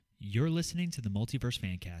You're listening to the Multiverse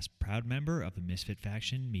Fancast, proud member of the Misfit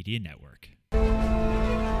Faction Media Network.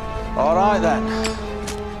 All right then,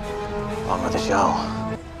 on with the show.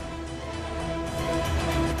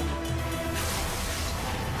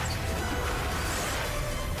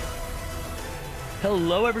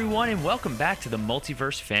 Hello, everyone, and welcome back to the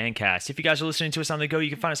Multiverse Fancast. If you guys are listening to us on the go,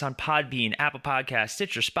 you can find us on Podbean, Apple Podcasts,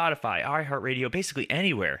 Stitcher, Spotify, iHeartRadio, basically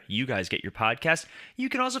anywhere you guys get your podcast. You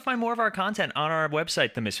can also find more of our content on our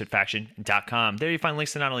website, themisfitfaction.com. There you find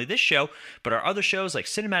links to not only this show, but our other shows like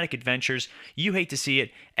Cinematic Adventures, You Hate to See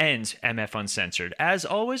It, and MF Uncensored. As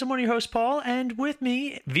always, I'm one of your hosts, Paul, and with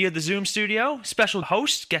me via the Zoom studio, special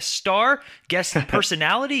host, guest star, guest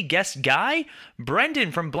personality, guest guy,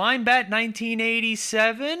 Brendan from BlndBat1987.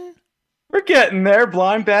 We're getting there.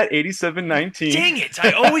 BlndBat8719. Dang it!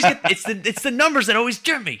 I always get it's the numbers that always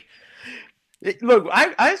trip me. Look,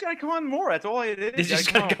 I just gotta come on more. That's all it is. You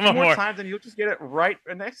just gotta come on more times, and you'll just get it right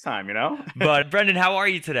next time. You know. But Brendan, how are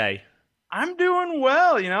you today? I'm doing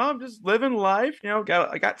well. I'm just living life.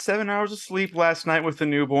 I got 7 hours of sleep last night with the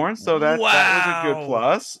newborn, so that was a good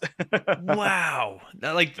plus. Wow!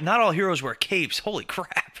 Not all heroes wear capes. Holy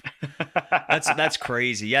crap! That's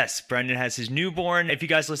crazy. Yes, Brendan has his newborn. If you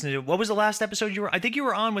guys listen to, what was the last episode you were? I think you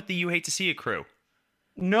were on with the You Hate to See It crew.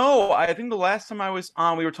 No, I think the last time I was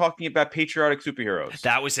on, we were talking about patriotic superheroes.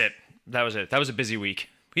 That was it. That was a busy week.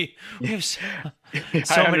 We have so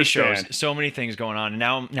many shows, so many things going on. And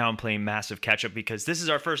now I'm playing massive catch up because this is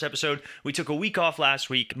our first episode. We took a week off last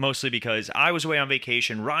week, mostly because I was away on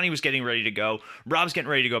vacation. Ronnie was getting ready to go. Rob's getting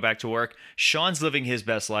ready to go back to work. Sean's living his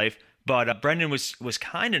best life. But Brendan was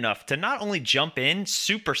kind enough to not only jump in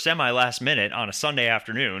super semi-last minute on a Sunday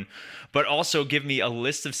afternoon, but also give me a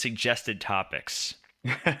list of suggested topics.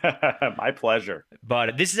 My pleasure.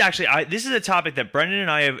 But this is actually this is a topic that Brendan and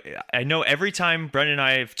I know every time Brendan and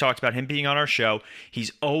I have talked about him being on our show,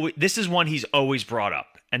 this is one he's always brought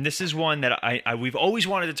up. And this is one that we've always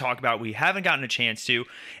wanted to talk about. We haven't gotten a chance to.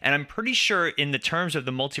 And I'm pretty sure in the terms of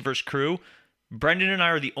the Multiverse crew, Brendan and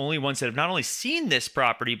I are the only ones that have not only seen this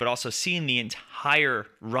property, but also seen the entire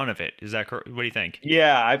run of it. Is that correct? What do you think?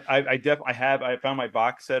 Yeah, I definitely have. I found my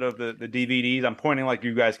box set of the DVDs. I'm pointing like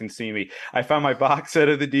you guys can see me. I found my box set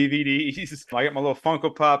of the DVDs. I got my little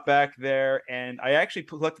Funko Pop back there, and I actually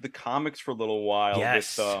collected the comics for a little while.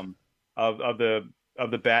 Yes. Of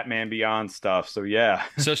the Batman Beyond stuff. So yeah.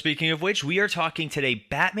 So speaking of which, we are talking today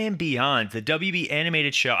Batman Beyond, the WB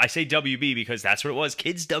animated show. I say WB because that's what it was.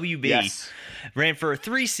 Kids WB. Yes. Ran for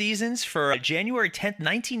 3 seasons for January 10th,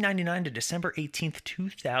 1999 to December 18th,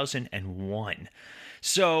 2001.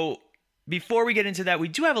 So before we get into that, we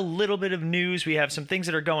do have a little bit of news. We have some things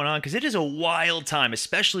that are going on because it is a wild time,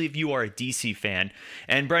 especially if you are a DC fan.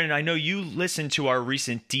 And Brendan, I know you listened to our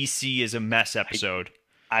recent DC is a Mess episode.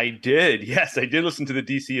 I did. Yes, I did listen to the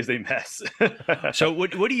DC is a Mess. So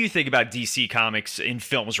what do you think about DC Comics in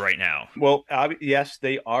films right now? Well, yes,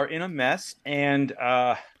 they are in a mess. And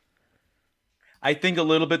I think a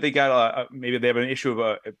little bit they got maybe they have an issue of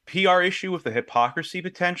a PR issue with the hypocrisy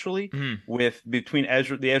potentially between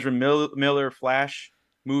the Ezra Miller Flash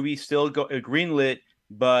movie still greenlit,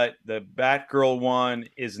 but the Batgirl one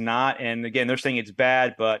is not. And again, they're saying it's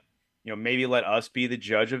bad, but maybe let us be the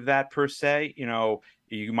judge of that per se.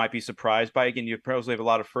 You might be surprised by it. Again, you probably have a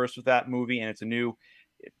lot of firsts with that movie, and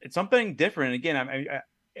it's something different. And again,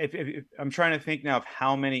 I'm trying to think now of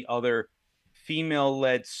how many other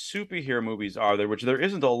female-led superhero movies are there, which there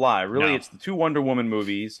isn't a lot. Really, no. It's the 2 Wonder Woman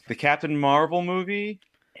movies, the Captain Marvel movie,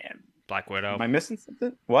 and Black Widow. Am I missing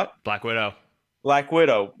something? What? Black Widow.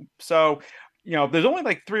 So, there's only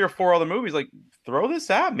like 3 or 4 other movies. Like, throw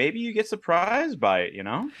this out. Maybe you get surprised by it,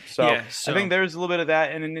 So, I think there's a little bit of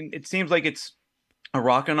that. And it seems like it's a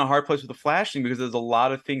rock and a hard place with the Flash thing because there's a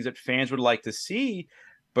lot of things that fans would like to see.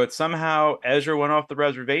 But somehow Ezra went off the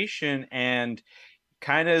reservation and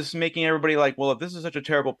kind of is making everybody like, well, if this is such a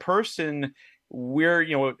terrible person, we're,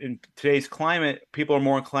 in today's climate, people are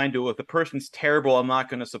more inclined to, if the person's terrible, I'm not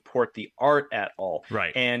going to support the art at all.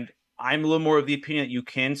 Right. And I'm a little more of the opinion that you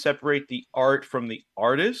can separate the art from the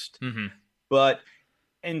artist, but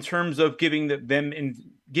in terms of giving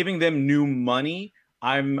them new money,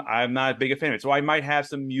 I'm not a big fan of it. So I might have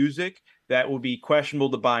some music that will be questionable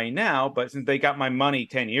to buy now, but since they got my money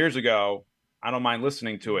 10 years ago, I don't mind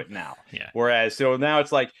listening to it now. Yeah. Whereas, so now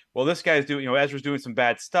it's like, well, this guy's doing, Ezra's doing some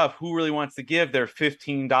bad stuff. Who really wants to give their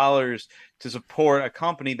 $15 to support a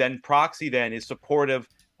company? Then Proxy then is supportive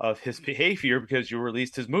of his behavior because you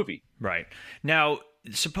released his movie. Right. Now,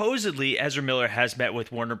 supposedly Ezra Miller has met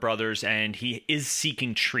with Warner Brothers and he is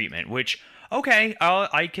seeking treatment, which, okay,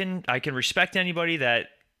 I can respect anybody that,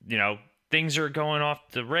 things are going off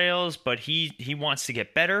the rails, but he wants to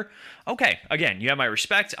get better. Okay, again, you have my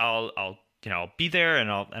respect. I'll be there and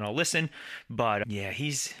I'll listen. But yeah,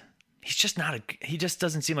 he's just not he just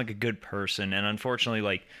doesn't seem like a good person. And unfortunately,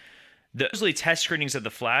 like the usually test screenings of The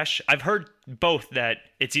Flash, I've heard both that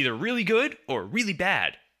it's either really good or really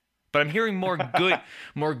bad. But I'm hearing more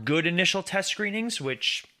good initial test screenings,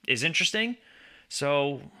 which is interesting.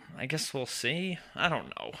 So I guess we'll see. I don't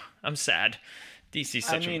know. I'm sad. DC's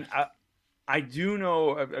such I do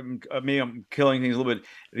know, maybe I'm killing things a little bit.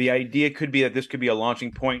 The idea could be that this could be a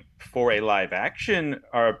launching point for a live action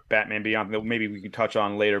or Batman Beyond that maybe we can touch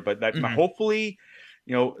on later. But that hopefully,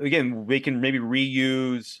 again, they can maybe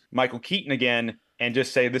reuse Michael Keaton again and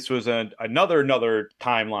just say this was another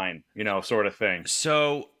timeline, sort of thing.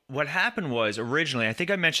 So what happened was originally, I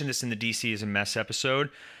think I mentioned this in the DC is a Mess episode,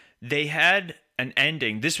 they had an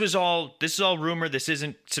ending. This is all rumor. This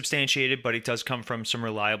isn't substantiated, but it does come from some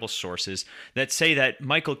reliable sources that say that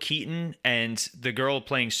Michael Keaton and the girl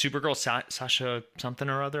playing Supergirl, Sasha something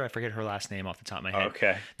or other, I forget her last name off the top of my head.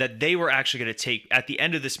 Okay. That they were actually going to take, at the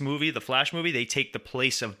end of this movie, the Flash movie, they take the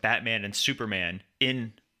place of Batman and Superman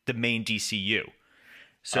in the main DCU.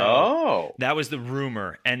 So that was the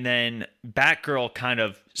rumor. And then Batgirl kind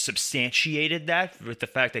of substantiated that with the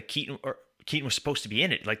fact that Keaton was supposed to be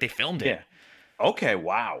in it. Like they filmed it. Yeah. Okay,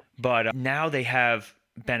 wow. But now they have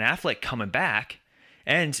Ben Affleck coming back.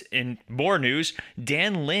 And in more news,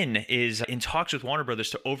 Dan Lin is in talks with Warner Brothers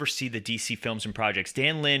to oversee the DC films and projects.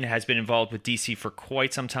 Dan Lin has been involved with DC for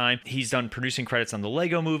quite some time. He's done producing credits on the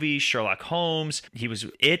Lego Movie, Sherlock Holmes. He was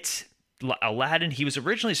Aladdin. He was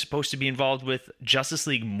originally supposed to be involved with Justice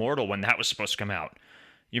League Mortal when that was supposed to come out.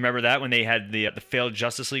 You remember that when they had the failed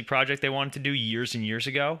Justice League project they wanted to do years and years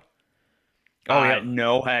ago? Oh, yeah.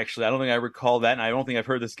 No, actually, I don't think I recall that, and I don't think I've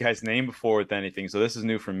heard this guy's name before with anything, so this is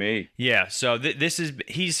new for me. Yeah, so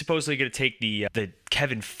he's supposedly going to take the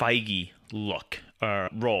Kevin Feige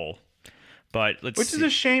role, but which is a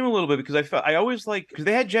shame a little bit because I always because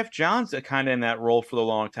they had Jeff Johns kind of in that role for a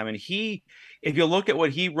long time, and if you look at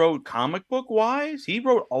what he wrote comic book wise, he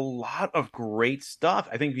wrote a lot of great stuff.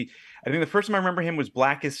 I think the first time I remember him was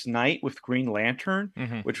Blackest Night with Green Lantern,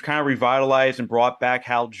 which kind of revitalized and brought back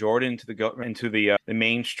Hal Jordan into the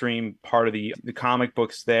mainstream part of the comic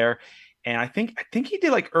books there. And I think he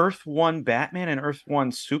did like Earth 1 Batman and Earth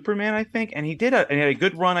 1 Superman, I think. And he had a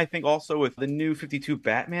good run, I think, also with the New 52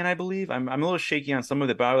 Batman, I believe. I'm a little shaky on some of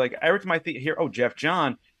it, but I was like, every time I hear, Jeff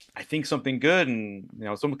John, I think something good. And,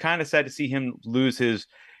 so I'm kind of sad to see him lose his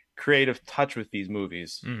creative touch with these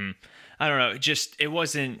movies. I don't know. It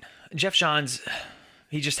wasn't Jeff Johns.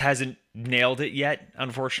 He just hasn't nailed it yet,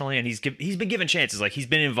 unfortunately. And he's been given chances. Like he's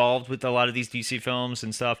been involved with a lot of these DC films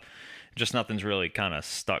and stuff. Just nothing's really kind of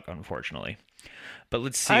stuck, unfortunately. But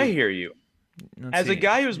let's see. I hear you. As a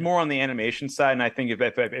guy who's more on the animation side, and I think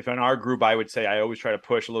if in our group, I would say I always try to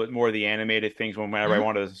push a little bit more of the animated things whenever I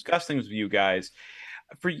want to discuss things with you guys.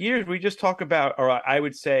 For years, we just talk about, or I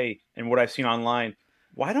would say, and what I've seen online,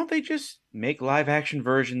 why don't they just make live action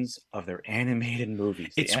versions of their animated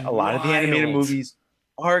movies? A lot of the animated movies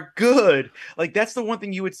are good. Like that's the one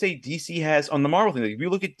thing you would say DC has on the Marvel thing. Like, if you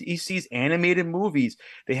look at DC's animated movies,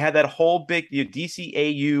 they had that whole big DC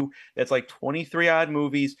AU that's like 23 odd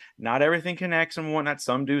movies. Not everything connects and whatnot.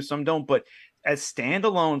 Some do, some don't. But as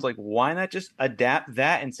standalones, like why not just adapt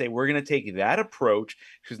that and say we're going to take that approach?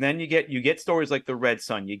 Because then you get stories like The Red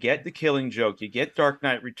Son, you get The Killing Joke, you get Dark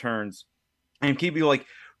Knight Returns, and people like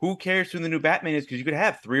who cares who the new Batman is? Because you could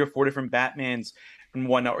have 3 or 4 different Batmans and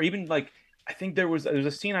whatnot, or even like. I think there's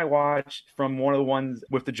a scene I watched from one of the ones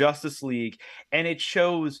with the Justice League, and it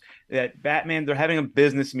shows that Batman, they're having a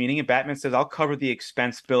business meeting, and Batman says, I'll cover the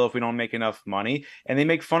expense bill if we don't make enough money. And they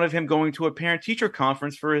make fun of him going to a parent-teacher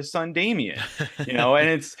conference for his son, Damien. And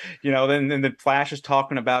it's, then the Flash is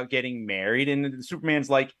talking about getting married, and Superman's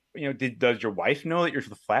like, does your wife know that you're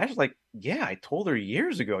the Flash? Like, yeah, I told her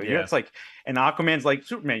years ago. Yeah. It's like, and Aquaman's like,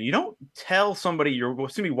 Superman, you don't tell somebody your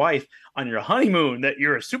soon-to-be wife on your honeymoon that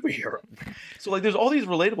you're a superhero. So like, there's all these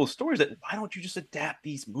relatable stories that why don't you just adapt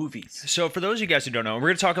these movies? So for those of you guys who don't know, we're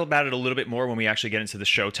going to talk about it a little bit more when we actually get into the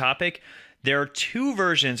show topic. There are 2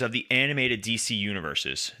 versions of the animated DC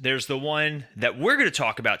universes. There's the one that we're going to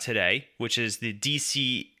talk about today, which is the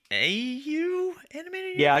DC AU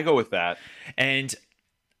animated. Yeah, I go with that. And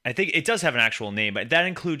I think it does have an actual name, but that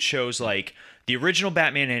includes shows like the original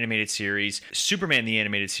Batman animated series, Superman the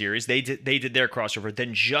animated series. They did their crossover.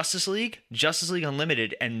 Then Justice League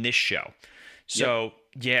Unlimited, and this show. So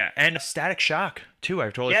yeah, and Static Shock too. I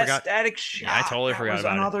totally forgot. Static Shock. Yeah, I totally forgot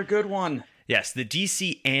about another good one. Yes, the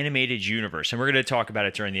DC animated universe, and we're going to talk about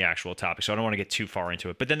it during the actual topic. So I don't want to get too far into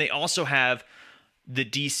it. But then they also have the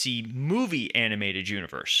DC movie animated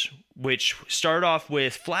universe, which started off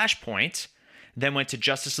with Flashpoint, then went to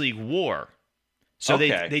Justice League War. So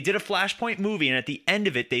they did a Flashpoint movie, and at the end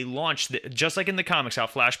of it, they launched, just like in the comics, how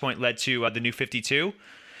Flashpoint led to the New 52.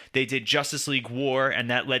 They did Justice League War, and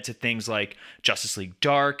that led to things like Justice League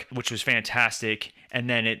Dark, which was fantastic. And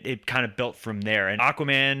then it kind of built from there. And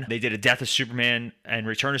Aquaman, they did a Death of Superman and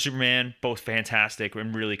Return of Superman, both fantastic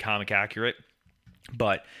and really comic accurate.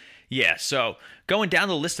 But yeah, so going down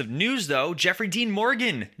the list of news, though, Jeffrey Dean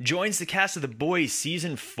Morgan joins the cast of The Boys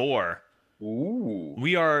Season 4. Ooh.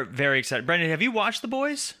 We are very excited. Brendan, have you watched The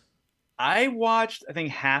Boys? I watched, I think,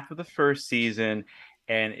 half of the first season,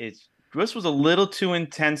 and this was a little too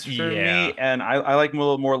intense for me, and I like a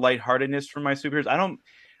little more lightheartedness for my superheroes.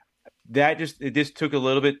 It just took a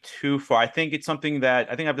little bit too far. I think it's something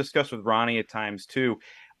that I think I've discussed with Ronnie at times too.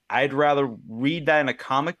 I'd rather read that in a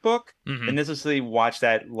comic book than necessarily watch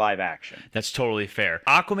that live action. That's totally fair.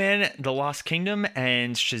 Aquaman, The Lost Kingdom,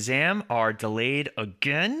 and Shazam are delayed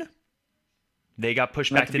again. They got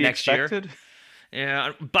pushed back to next year.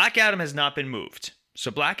 Yeah, Black Adam has not been moved. So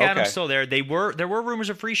Black Adam's still there. There were rumors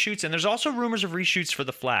of reshoots, and there's also rumors of reshoots for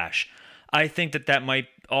The Flash. I think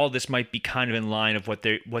all this might be kind of in line of what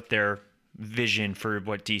their vision for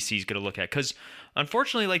what DC is going to look at. Because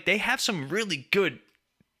unfortunately, like, they have some really good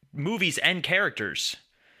movies and characters.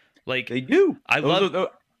 Like, they do. I love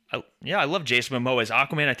Jason Momoa as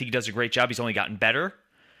Aquaman. I think he does a great job. He's only gotten better.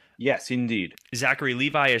 Yes, indeed. Zachary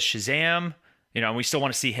Levi as Shazam. And we still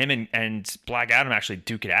want to see him and Black Adam actually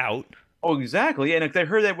duke it out. Oh, exactly. And if I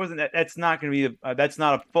heard that's not going to be that's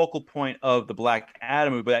not a focal point of the Black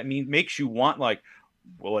Adam movie, but that makes you want, like,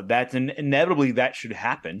 well, that's inevitably that should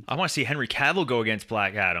happen. I want to see Henry Cavill go against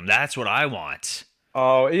Black Adam. That's what I want.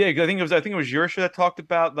 Oh yeah, I think it was your show that talked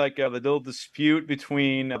about, like, the little dispute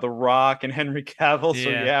between The Rock and Henry Cavill. So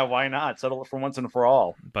yeah, why not settle it for once and for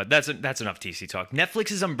all? But that's enough DC talk.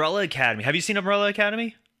 Netflix's Umbrella Academy. Have you seen Umbrella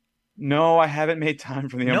Academy? No, I haven't made time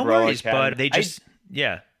for the Umbrella Academy. No worries, Academy. but they just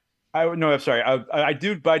I'm sorry. I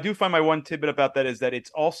do find my one tidbit about that is that it's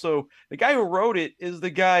also the guy who wrote it is the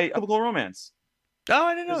guy of Chemical Romance. Oh,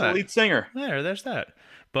 I didn't know that. The lead singer. There's that.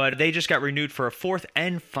 But they just got renewed for a fourth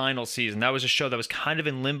and final season. That was a show that was kind of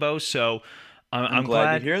in limbo, so I'm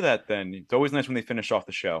glad to hear that then. It's always nice when they finish off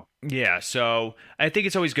the show. Yeah, so I think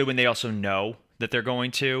it's always good when they also know that they're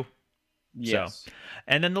going to. Yes. So.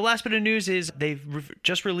 And then the last bit of news is they've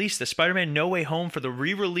just released the Spider-Man No Way Home for the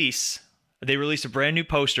re-release. They released a brand new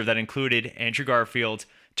poster that included Andrew Garfield,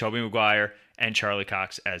 Tobey Maguire, and Charlie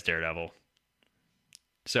Cox as Daredevil.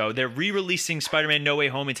 So they're re-releasing Spider-Man No Way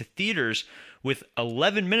Home into theaters with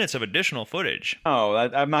 11 minutes of additional footage. Oh,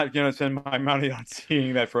 I'm not going to spend my money on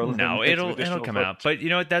seeing that for 11 minutes. No, it'll come out. But you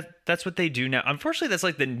know what? That's what they do now. Unfortunately, that's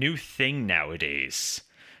like the new thing nowadays,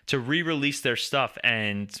 to re-release their stuff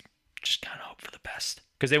and just kind of hope for the best.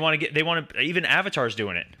 Because even Avatar's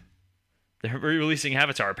doing it. They're re-releasing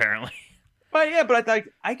Avatar apparently. But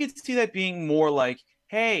I could see that being more like,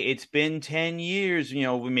 hey, it's been 10 years,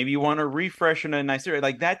 maybe you want to refresh in a nice area.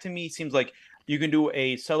 Like, that to me seems like you can do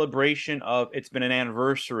a celebration of it's been an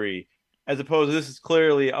anniversary, as opposed to this is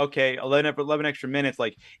clearly, okay, 11 extra minutes.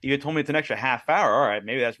 Like, if you told me it's an extra half hour, all right,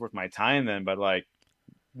 maybe that's worth my time then. But, like,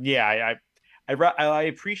 yeah, I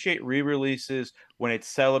appreciate re-releases when it's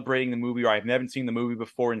celebrating the movie, or I've never seen the movie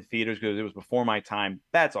before in theaters because it was before my time.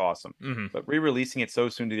 That's awesome. Mm-hmm. But re-releasing it so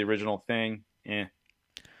soon to the original thing,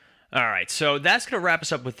 All right, so that's going to wrap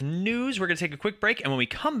us up with news. We're going to take a quick break, and when we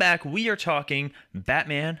come back, we are talking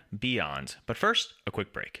Batman Beyond. But first, a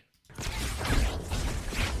quick break.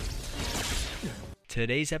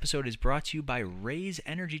 Today's episode is brought to you by Raise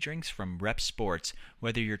Energy Drinks from Rep Sports.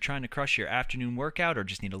 Whether you're trying to crush your afternoon workout or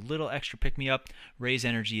just need a little extra pick-me-up, Raise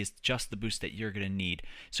Energy is just the boost that you're going to need.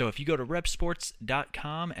 So if you go to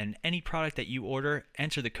repsports.com and any product that you order,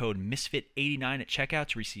 enter the code MISFIT89 at checkout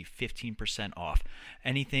to receive 15% off.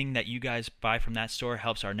 Anything that you guys buy from that store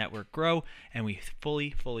helps our network grow, and we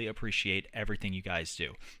fully appreciate everything you guys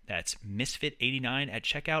do. That's MISFIT89 at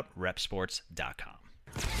checkout, repsports.com.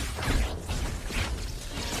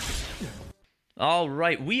 All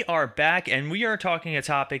right, we are back, and we are talking a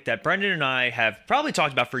topic that Brendan and I have probably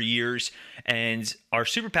talked about for years and are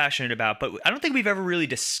super passionate about, but I don't think we've ever really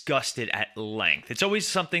discussed it at length. It's always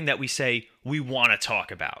something that we say we want to talk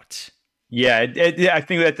about. Yeah, I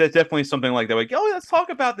think that's definitely something like that. Like, oh, let's talk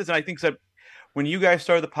about this. And I think that when you guys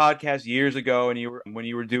started the podcast years ago, and when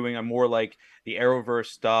you were doing a more like the Arrowverse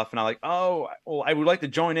stuff, and I'm like, oh, well, I would like to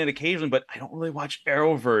join in occasionally, but I don't really watch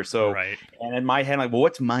Arrowverse. So, right. And in my head, I'm like, well,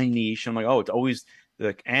 what's my niche? And I'm like, oh, it's always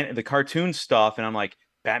the cartoon stuff. And I'm like,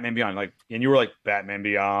 Batman Beyond, like, and you were like, Batman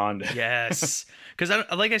Beyond. Yes, because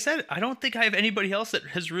like I said, I don't think I have anybody else that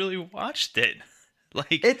has really watched it.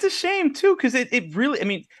 Like, It's a shame too, because it really, I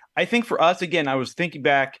mean, I think for us, again, I was thinking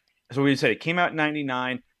back, so we said it came out in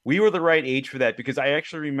 99. We were the right age for that, because I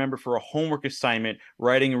actually remember for a homework assignment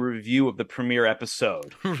writing a review of the premiere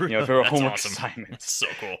episode. really? For a That's homework awesome. assignment. That's so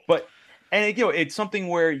cool. But and it's something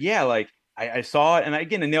where, yeah, like I saw it, and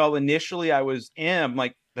again, and initially I was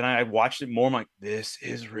like, then I watched it more. I'm like, this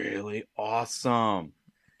is really awesome,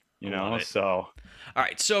 Love it. So All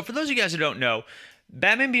right. So for those of you guys who don't know,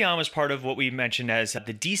 Batman Beyond was part of what we mentioned as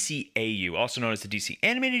the DCAU, also known as the DC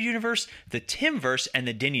Animated Universe, the Timverse, and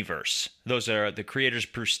the Diniverse. Those are the creators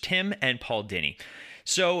Bruce Timm and Paul Dini.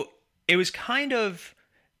 So it was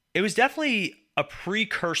definitely a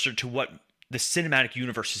precursor to what the cinematic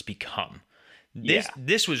universe has become.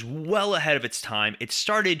 This was well ahead of its time. It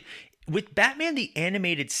started with Batman the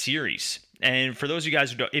Animated Series. And for those of you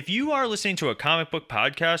guys who don't, if you are listening to a comic book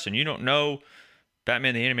podcast and you don't know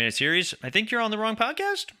Batman the Animated Series, I think you're on the wrong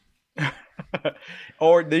podcast.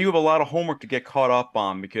 Or you have a lot of homework to get caught up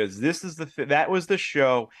on, because this is that was the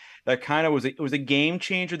show that kind of was a game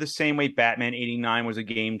changer, the same way Batman 89 was a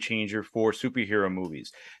game changer for superhero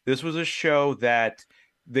movies. This was a show that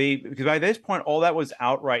because by this point all that was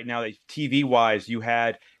out right now, that TV wise, you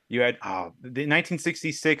had the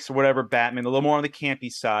 1966 or whatever Batman, a little more on the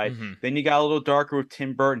campy side. Mm-hmm. Then you got a little darker with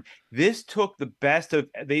Tim Burton. This took the best of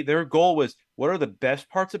their goal was, what are the best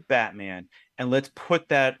parts of Batman, and let's put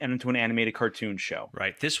that into an animated cartoon show.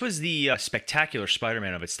 Right. This was the Spectacular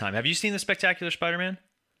Spider-Man of its time. Have you seen the Spectacular Spider-Man?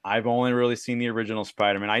 I've only really seen the original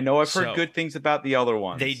Spider-Man. I know I've heard good things about the other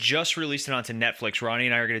ones. They just released it onto Netflix. Ronnie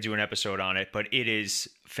and I are going to do an episode on it, but it is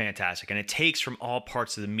fantastic. And it takes from all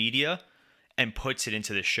parts of the media and puts it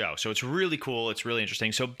into the show. So it's really cool. It's really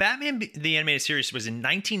interesting. So Batman the Animated Series was in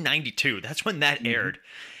 1992. That's when that aired.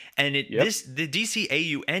 And the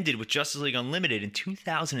DCAU ended with Justice League Unlimited in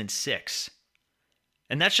 2006.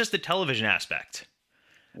 And that's just the television aspect.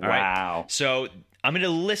 All wow. Right? So I'm going to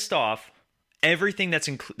list off everything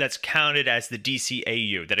that's counted as the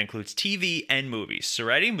DCAU. That includes TV and movies. So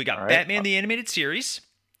ready? We got Batman the Animated Series,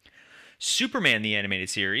 Superman the Animated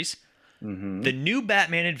Series, the new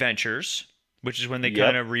Batman Adventures, which is when they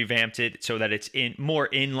kind of revamped it so that it's more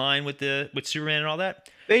in line with Superman and all that.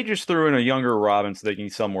 They just threw in a younger Robin so they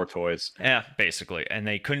can sell more toys. Yeah, basically. And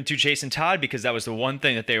they couldn't do Jason Todd because that was the one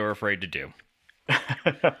thing that they were afraid to do.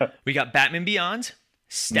 We got Batman Beyond,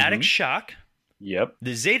 Static Shock,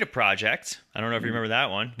 the Zeta Project. I don't know if you remember that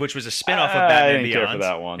one, which was a spinoff of Batman Beyond. Care for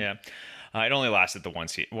that one. Yeah, it only lasted the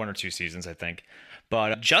one or two seasons, I think.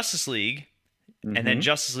 But Justice League, and then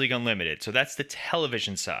Justice League Unlimited. So that's the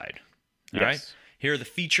television side. All right. Here are the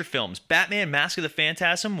feature films: Batman: Mask of the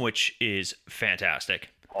Phantasm, which is fantastic.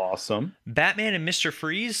 Awesome. Batman and Mr.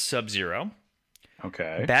 Freeze: Sub-Zero.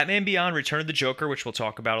 Okay. Batman Beyond: Return of the Joker, which we'll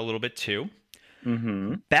talk about a little bit too.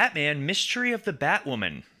 Batman: Mystery of the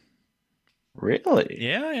Batwoman. Really?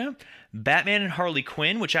 Yeah. Batman and Harley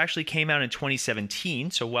Quinn, which actually came out in 2017,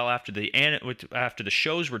 so well after the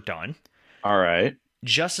shows were done. All right.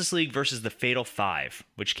 Justice League versus the Fatal Five,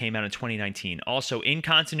 which came out in 2019, also in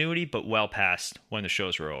continuity, but well past when the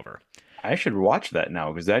shows were over. I should watch that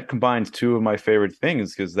now, because that combines two of my favorite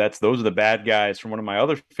things, because those are the bad guys from one of my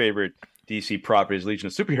other favorite DC properties, Legion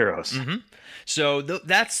of Superheroes. So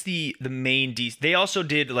that's the main DC. They also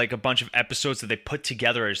did like a bunch of episodes that they put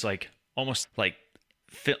together as like almost like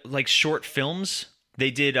short films.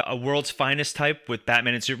 They did a World's Finest type with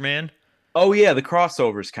Batman and Superman. Oh yeah, the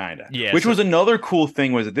crossovers kind of. Yeah. Which was another cool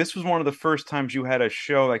thing, was that this was one of the first times you had a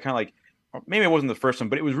show that kind of like, maybe it wasn't the first one,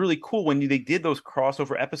 but it was really cool when they did those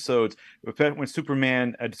crossover episodes when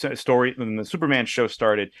Superman when the Superman show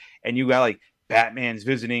started, and you got like Batman's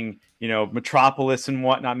visiting, Metropolis and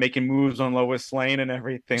whatnot, making moves on Lois Lane and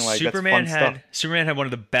everything. Like Superman that's fun stuff. Superman had one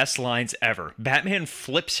of the best lines ever. Batman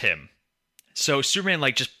flips him. So Superman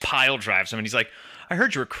like just pile drives him, and he's like, "I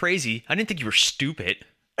heard you were crazy. I didn't think you were stupid."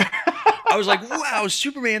 I was like, "Wow,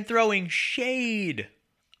 Superman throwing shade."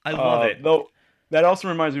 I love it. Though that also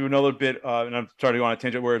reminds me of another bit, and I'm trying to go on a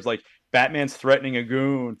tangent, where it's like Batman's threatening a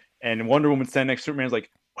goon, and Wonder Woman standing next to Superman's like,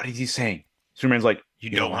 "What is he saying?" Superman's like,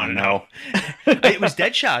 "You don't want to know." It was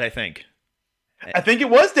Deadshot, I think. I think it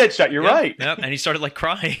was Deadshot. You're right. Yep, and he started like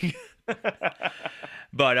crying.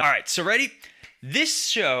 But all right, so ready? This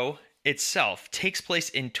show itself takes place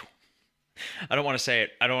in. I don't want to say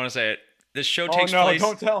it. This show takes place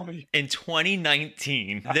don't tell me. In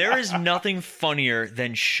 2019. There is nothing funnier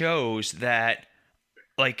than shows that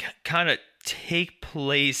like kind of take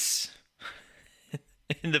place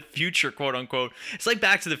in the future, quote unquote. It's like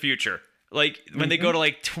Back to the Future. Like when they go to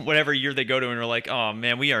like whatever year they go to, and they're like, "Oh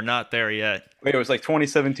man, we are not there yet." Wait, it was like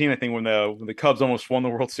 2017, I think, when the Cubs almost won the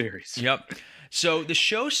World Series. Yep. So the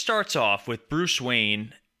show starts off with Bruce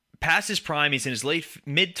Wayne past his prime. He's in his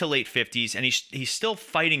mid to late 50s, and he's still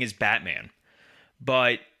fighting as Batman,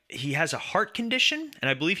 but he has a heart condition, and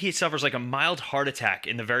I believe he suffers like a mild heart attack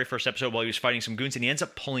in the very first episode while he was fighting some goons, and he ends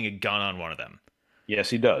up pulling a gun on one of them. Yes,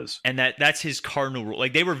 he does. And that's his cardinal rule.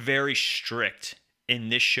 Like, they were very strict in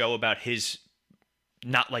this show about his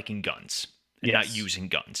not liking guns and not using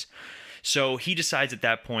guns. So he decides at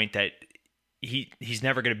that point that he's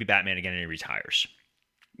never going to be Batman again, and he retires.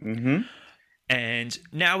 Mm-hmm. And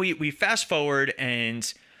now we fast forward,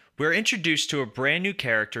 and we're introduced to a brand new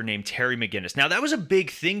character named Terry McGinnis. Now, that was a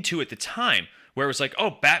big thing, too, at the time, where it was like,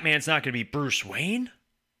 oh, Batman's not going to be Bruce Wayne?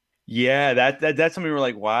 Yeah, that's something we were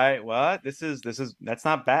like, why? What? That's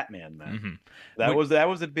not Batman, man. Mm-hmm. That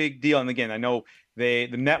was a big deal. And again, I know the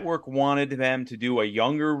network wanted them to do a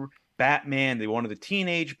younger Batman. They wanted the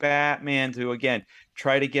teenage Batman to, again,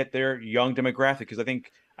 try to get their young demographic. Because I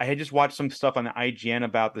think I had just watched some stuff on the IGN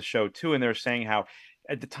about the show too, and they're saying how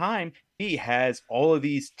at the time he has all of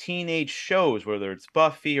these teenage shows, whether it's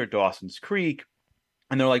Buffy or Dawson's Creek,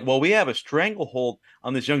 and they're like, well, we have a stranglehold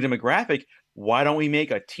on this young demographic. Why don't we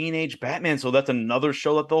make a teenage Batman so that's another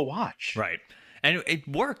show that they'll watch? Right. And it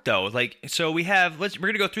worked, though. Like, so we're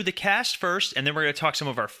going to go through the cast first, and then we're going to talk some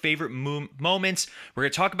of our favorite moments. We're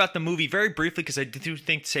going to talk about the movie very briefly, because I do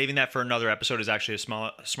think saving that for another episode is actually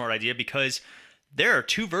a smart idea, because there are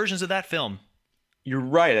two versions of that film. You're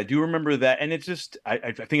right. I do remember that. And it's just,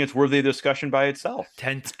 I think it's worthy of discussion by itself.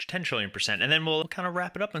 10 trillion%. And then we'll kind of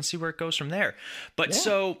wrap it up and see where it goes from there. But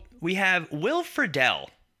so we have Will Friedle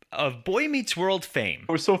of Boy Meets World fame.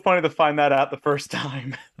 It was so funny to find that out the first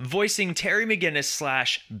time. Voicing Terry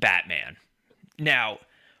McGinnis / Batman. Now,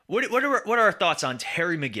 what are our thoughts on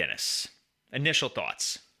Terry McGinnis? Initial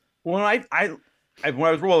thoughts. Well,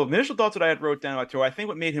 initial thoughts that I had wrote down about Terry, I think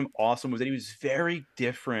what made him awesome was that he was very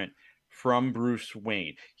different from Bruce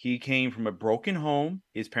Wayne. He came from a broken home.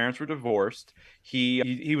 His parents were divorced.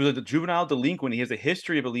 He was a juvenile delinquent. He has a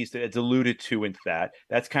history of, at least it's alluded to in that.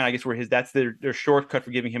 That's kind of, I guess, where that's their shortcut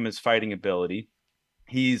for giving him his fighting ability.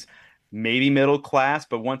 He's maybe middle class,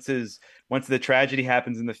 but once the tragedy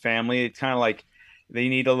happens in the family, it's kind of like they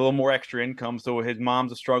need a little more extra income. So his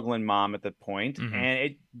mom's a struggling mom at that point. Mm-hmm.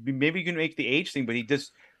 And maybe you can make the age thing, but he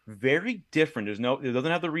just very different. It doesn't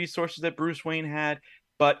have the resources that Bruce Wayne had.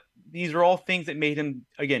 But these are all things that made him,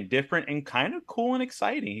 again, different and kind of cool and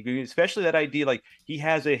exciting. Especially that idea, like, he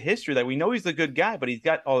has a history that we know he's a good guy, but he's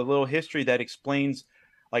got a little history that explains,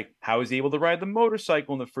 like, how he's able to ride the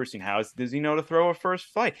motorcycle in the first scene. Does he know to throw a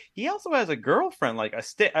first fight? He also has a girlfriend, like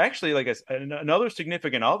another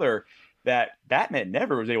significant other that Batman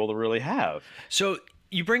never was able to really have. So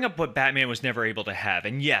you bring up what Batman was never able to have.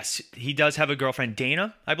 And yes, he does have a girlfriend,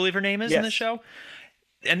 Dana, I believe her name is, in the show.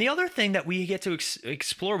 And the other thing that we get to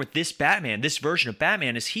explore with this version of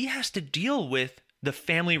Batman, is he has to deal with the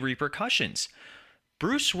family repercussions.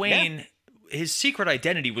 Bruce Wayne, his secret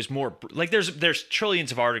identity was more like there's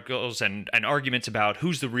trillions of articles and arguments about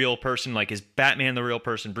who's the real person. Like, is Batman the real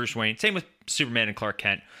person? Bruce Wayne. Same with Superman and Clark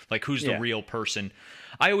Kent. Like, who's the real person?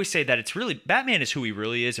 I always say that it's really Batman is who he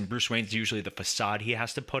really is, and Bruce Wayne's usually the facade he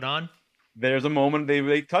has to put on. There's a moment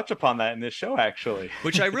they touch upon that in this show, actually.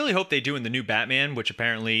 Which I really hope they do in the new Batman, which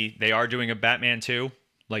apparently they are doing a Batman too,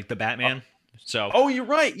 like the Batman. Oh, you're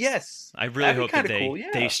right. Yes. I really hope that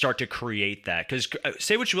they start to create that. Because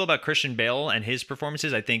say what you will about Christian Bale and his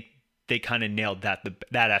performances, I think they kind of nailed that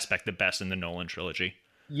aspect the best in the Nolan trilogy.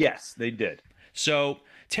 Yes, they did. So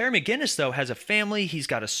Terry McGinnis, though, has a family. He's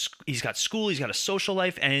got school. He's got a social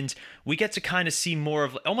life. And we get to kind of see more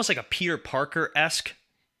of almost like a Peter Parker-esque.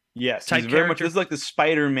 Yes, he's very much. This is like the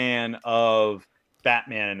Spider-Man of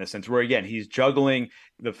Batman in a sense, where again he's juggling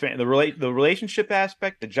the relationship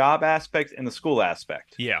aspect, the job aspect, and the school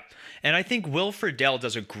aspect. Yeah, and I think Will Friedle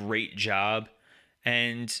does a great job,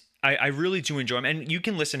 and I really do enjoy him. And you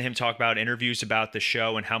can listen to him talk about interviews about the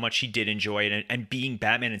show and how much he did enjoy it, and being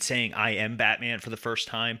Batman and saying "I am Batman" for the first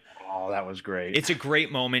time. Oh, that was great. It's a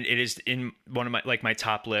great moment. It is in one of my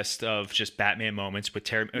top list of just Batman moments with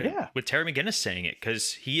Terry McGinnis saying it,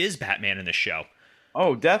 because he is Batman in this show.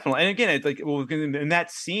 Oh, definitely. And again, it's like, well, in that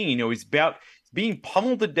scene, he's being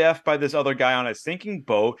pummeled to death by this other guy on a sinking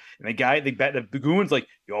boat, and the goon's like,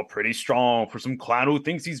 "You're pretty strong for some clown who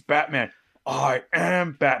thinks he's Batman. I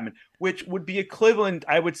am Batman," which would be equivalent,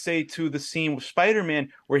 I would say, to the scene with Spider-Man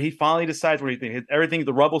where he finally decides where everything,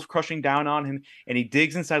 the rubble's crushing down on him, and he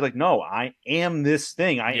digs inside like, "No, I am this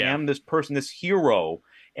thing. I am this person, this hero,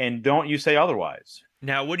 and don't you say otherwise."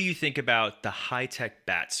 Now, what do you think about the high-tech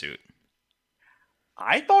bat suit?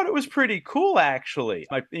 I thought it was pretty cool, actually.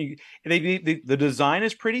 I think the design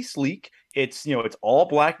is pretty sleek. It's it's all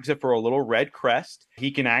black except for a little red crest.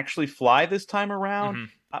 He can actually fly this time around.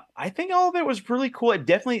 I think all of it was really cool. It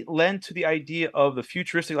definitely lent to the idea of the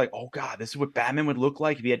futuristic, like, oh God, this is what Batman would look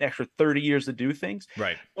like if he had an extra 30 years to do things.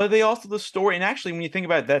 Right. But they also, the story, and actually when you think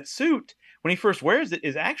about it, that suit, when he first wears it,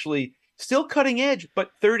 is actually still cutting edge,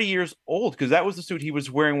 but 30 years old, because that was the suit he was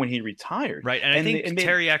wearing when he retired. Right. And I think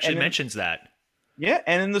Terry actually mentions that. Yeah,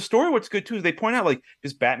 and in the story, what's good too is they point out, like,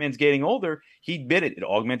 this Batman's getting older. He did it. It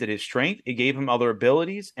augmented his strength. It gave him other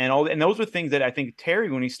abilities, and those were things that I think Terry,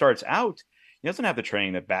 when he starts out, he doesn't have the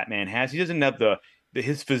training that Batman has. He doesn't have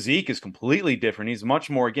his physique is completely different. He's much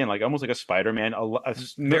more, again, like almost like a Spider-Man, a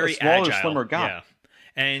very smaller, agile, slimmer guy. Yeah.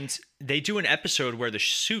 And they do an episode where the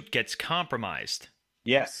suit gets compromised.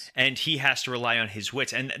 Yes. And he has to rely on his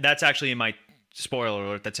wits. And that's actually in my spoiler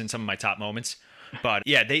alert. That's in some of my top moments. But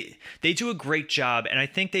yeah, they do a great job. And I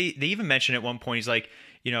think they even mention at one point, he's like,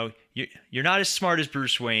 you're not as smart as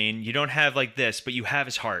Bruce Wayne. You don't have like this, but you have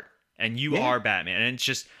his heart. And you are Batman. And it's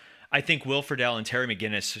just, I think Will Friedle and Terry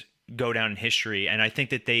McGinnis go down in history. And I think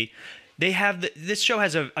that they have, this show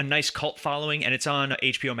has a nice cult following, and it's on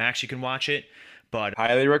HBO Max. You can watch it. But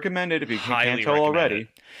highly recommended if you can't tell already.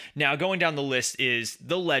 Now, going down the list is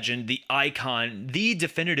the legend, the icon, the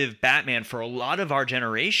definitive Batman for a lot of our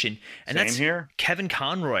generation. And that's Kevin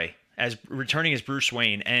Conroy as returning as Bruce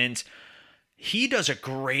Wayne. And he does a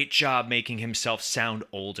great job making himself sound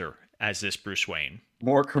older as this Bruce Wayne.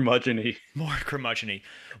 More curmudgeon-y. More curmudgeon-y.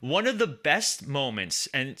 One of the best moments,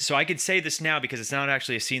 and so I could say this now because it's not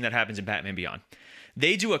actually a scene that happens in Batman Beyond.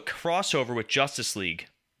 They do a crossover with Justice League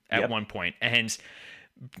at one point, and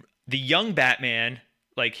the young Batman,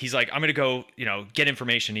 like, he's like, I'm gonna go, get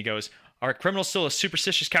information. He goes, are criminals still a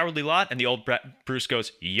superstitious, cowardly lot? And the old Bruce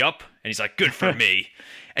goes, yup. And he's like, good for me.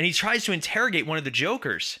 And he tries to interrogate one of the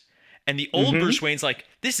Jokers, and the old Bruce Wayne's like,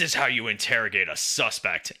 this is how you interrogate a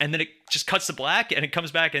suspect. And then it just cuts to black, and it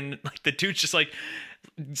comes back, and like the dude's just like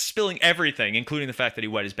spilling everything, including the fact that he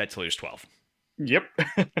wet his bed till he was 12. Yep.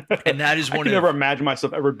 And that is one I can never imagine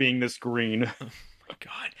myself ever being this green.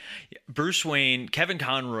 God, Bruce Wayne, Kevin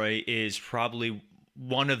Conroy is probably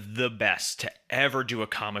one of the best to ever do a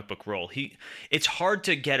comic book role. It's hard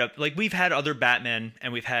to get up, like, we've had other Batman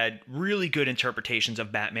and we've had really good interpretations of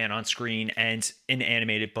Batman on screen and in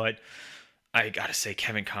animated, but I gotta say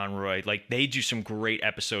Kevin Conroy, like, they do some great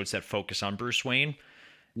episodes that focus on Bruce Wayne.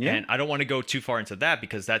 Yeah. And I don't want to go too far into that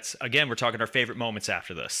because that's, again, we're talking our favorite moments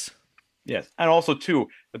after this. Yes. And also, too,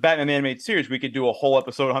 the Batman animated series, we could do a whole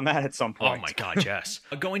episode on that at some point. Oh, my God, yes.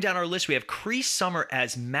 Going down our list, we have Cree Summer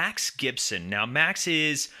as Max Gibson. Now, Max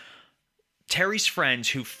is Terry's friend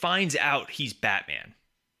who finds out he's Batman.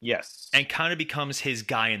 Yes. And kind of becomes his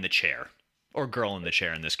guy in the chair. Or girl in the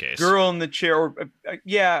chair in this case. Girl in the chair. Or,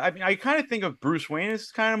 I mean, I kind of think of Bruce Wayne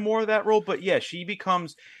as kind of more of that role. But, yeah, she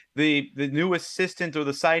becomes the new assistant or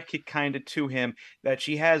the sidekick kind of to him. That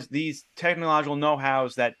she has these technological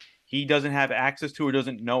know-hows that he doesn't have access to or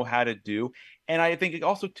doesn't know how to do. And I think it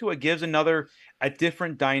also, too, it gives a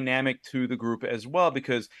different dynamic to the group as well,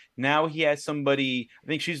 because now he has somebody, I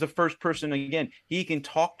think she's the first person, again, he can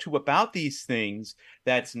talk to about these things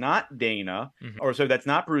that's not Dana, or so that's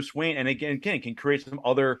not Bruce Wayne. And again, it can create some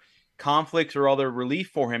other conflicts or other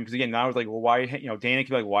relief for him. Because again, now I was like, well, why, Dana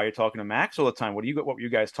can be like, why are you talking to Max all the time? What were you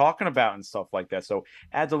guys talking about and stuff like that? So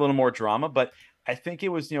adds a little more drama. But I think it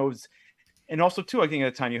was, and also, too, I think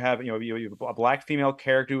at the time you have a black female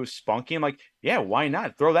character who's spunky. I'm like, yeah, why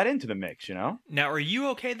not? Throw that into the mix, Now, are you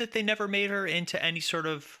okay that they never made her into any sort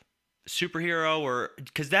of superhero? Or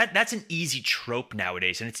because that's an easy trope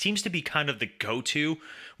nowadays. And it seems to be kind of the go-to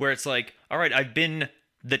where it's like, all right, I've been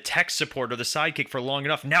the tech support or the sidekick for long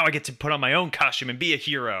enough. Now I get to put on my own costume and be a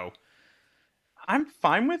hero. I'm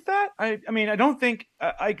fine with that. I mean, I don't think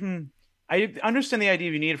I understand the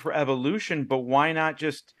idea you need it for evolution, but why not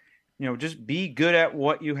just be good at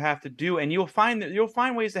what you have to do, and you'll find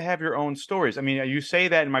ways to have your own stories. I mean, you say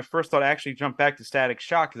that, and my first thought actually jumped back to Static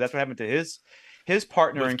Shock, because that's what happened to his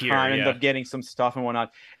partner in crime, ended up getting some stuff and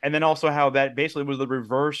whatnot. And then also how that basically was the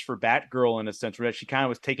reverse for Batgirl in a sense, where she kind of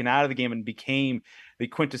was taken out of the game and became the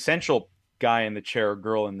quintessential guy in the chair or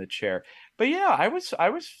girl in the chair. But yeah, I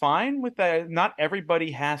was fine with that. Not everybody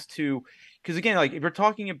has to, because again, like if you're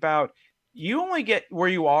talking about, you only get where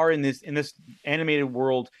you are in this animated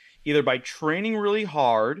world either by training really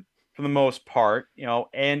hard for the most part,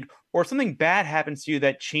 or something bad happens to you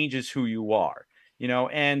that changes who you are,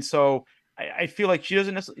 and so I feel like she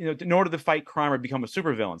doesn't necessarily, in order to fight crime or become a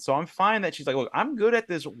supervillain. So I'm fine that she's like, look, I'm good at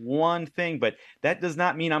this one thing, but that does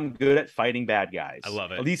not mean I'm good at fighting bad guys. I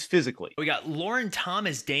love it. At least physically. We got Lauren Tom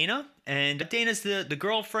as Dana, and Dana's the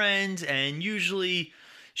girlfriend, and usually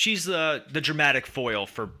she's the dramatic foil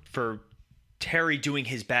for Terry doing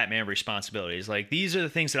his Batman responsibilities. Like, these are the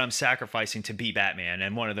things that I'm sacrificing to be Batman,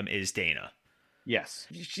 and one of them is Dana. Yes.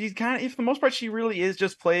 She's kind of, for the most part, she really is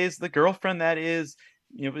just plays the girlfriend that is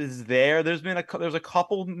there. There's a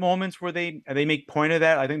couple moments where they make point of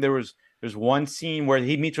that. I think there's one scene where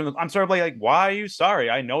he meets her. I'm sort of like, why are you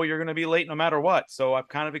sorry? I know you're going to be late no matter what. So I've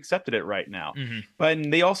kind of accepted it right now. Mm-hmm.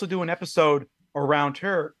 But they also do an episode around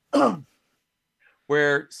her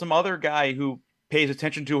where some other guy who pays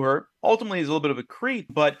attention to her ultimately is a little bit of a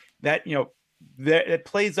creep, but that, that it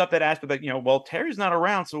plays up that aspect that, well, Terry's not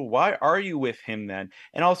around, so why are you with him then?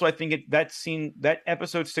 And also I think that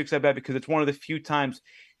episode sticks out bad because it's one of the few times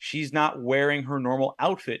she's not wearing her normal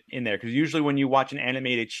outfit in there. Because usually when you watch an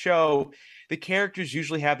animated show, the characters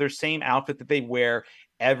usually have their same outfit that they wear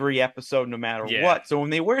every episode, no matter what. So when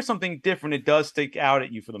they wear something different, it does stick out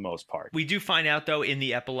at you for the most part. We do find out, though, in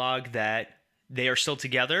the epilogue that they are still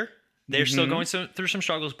together. They're still going through some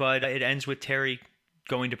struggles, but it ends with Terry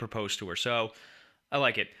going to propose to her. So I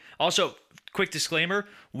like it. Also, quick disclaimer,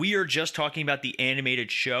 we are just talking about the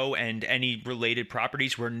animated show and any related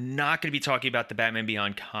properties. We're not going to be talking about the Batman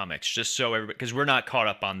Beyond comics, just so everybody, because we're not caught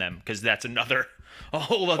up on them, because that's a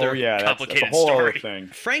whole other complicated that's a whole story. Other thing.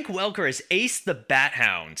 Frank Welker is Ace the Bat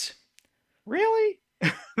Hound. Really?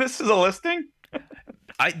 This is a listing?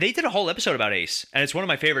 They did a whole episode about Ace, and it's one of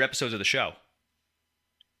my favorite episodes of the show.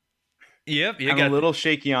 Yep, I'm a little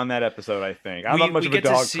shaky on that episode, I think. I'm not much of a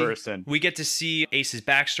dog person. We get to see Ace's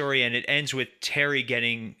backstory, and it ends with Terry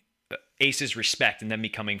getting Ace's respect and them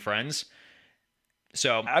becoming friends.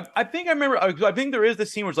 So I think I remember. I think there is the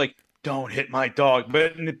scene where it's like, "Don't hit my dog,"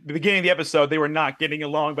 but in the beginning of the episode, they were not getting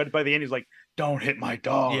along. But by the end, he's like, "Don't hit my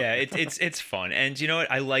dog." Yeah, it's fun, and you know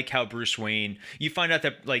what? I like how Bruce Wayne. You find out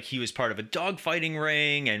that like he was part of a dog fighting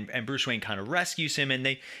ring, and Bruce Wayne kind of rescues him,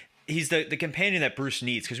 and he's the companion that Bruce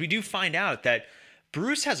needs, because we do find out that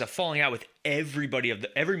Bruce has a falling out with every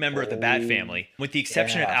member of the Bat family, with the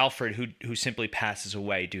exception of Alfred, who simply passes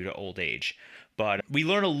away due to old age. But we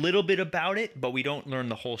learn a little bit about it, but we don't learn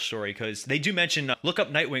the whole story, because they do mention look up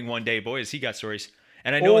Nightwing one day, boys. He got stories.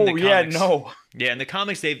 And I know in the comics, in the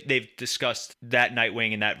comics they've discussed that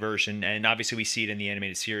Nightwing in that version, and obviously we see it in the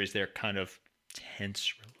animated series. Their kind of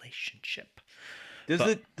tense relationship.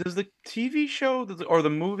 Does the TV show or the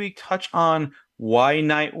movie touch on why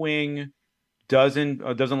Nightwing doesn't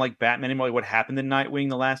like Batman anymore? Like what happened to Nightwing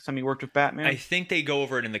the last time he worked with Batman? I think they go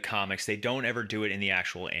over it in the comics. They don't ever do it in the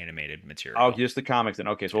actual animated material. Oh, just the comics then.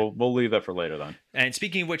 Okay, so we'll leave that for later then. And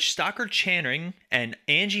speaking of which, Stockard Channing and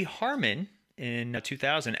Angie Harmon in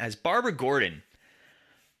 2000 as Barbara Gordon.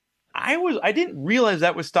 I didn't realize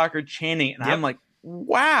that was Stockard Channing, and I'm like,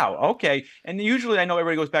 wow, okay. And usually I know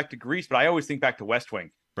everybody goes back to Grease, but I always think back to West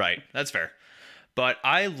Wing. Right, that's fair. But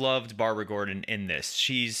I loved Barbara Gordon in this.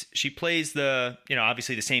 She plays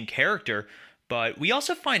obviously the same character, but we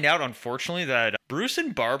also find out, unfortunately, that Bruce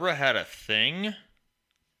and Barbara had a thing.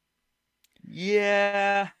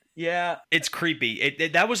 Yeah. It's creepy.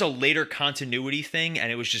 That was a later continuity thing,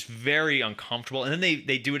 and it was just very uncomfortable. And then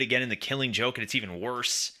they do it again in The Killing Joke, and it's even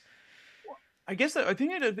worse. I guess I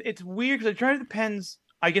think it's weird because it tries to depends,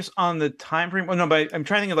 I guess, on the time frame. Well, no, but I'm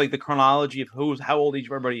trying to think of like the chronology of how old each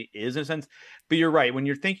everybody is in a sense. But you're right. When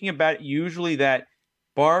you're thinking about it, usually that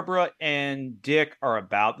Barbara and Dick are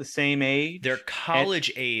about the same age. They're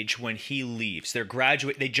college age when he leaves.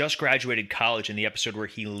 They just graduated college in the episode where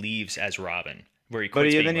he leaves as Robin. Where he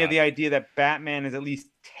quits being then you have the idea that Batman is at least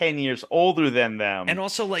 10 years older than them. And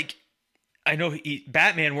also, like, I know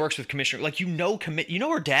Batman works with Commissioner. Like,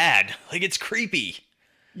 her dad. Like, it's creepy.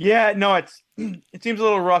 Yeah, no, it seems a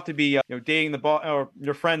little rough to be dating or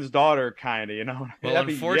your friend's daughter, kind of. Well,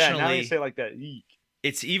 unfortunately, now you say it like that. Eek.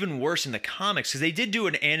 It's even worse in the comics, because they did do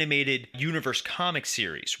an animated universe comic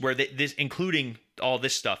series where this, including all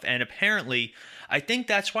this stuff, and apparently, I think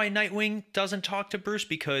that's why Nightwing doesn't talk to Bruce,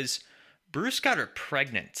 because Bruce got her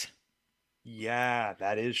pregnant. Yeah,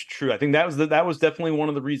 that is true. I think that was definitely one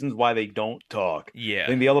of the reasons why they don't talk. Yeah. I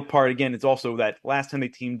think the other part, again, it's also that last time they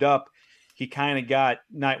teamed up, he kind of got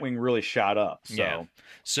Nightwing really shot up. So. Yeah.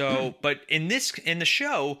 So, but in the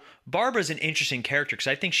show, Barbara's an interesting character, because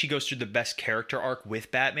I think she goes through the best character arc with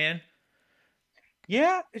Batman.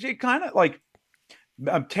 Yeah, it kind of like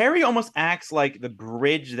Terry almost acts like the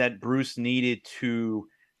bridge that Bruce needed to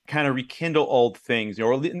kind of rekindle old things,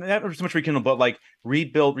 or not so much rekindle, but like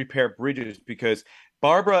rebuild, repair bridges, because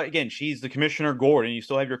Barbara, again, she's the Commissioner Gordon. You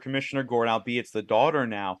still have your Commissioner Gordon, albeit it's the daughter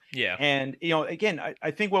now. Yeah. And, again,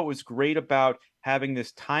 I think what was great about having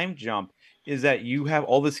this time jump is that you have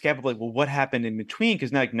all this gap of like, well, what happened in between?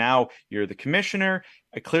 Because now you're the Commissioner.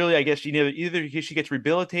 Clearly, I guess she either she gets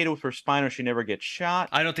rehabilitated with her spine or she never gets shot.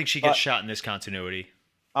 I don't think she gets shot in this continuity.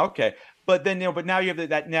 Okay. But then, but now you have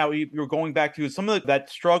that now you're going back to some of that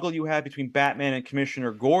struggle you had between Batman and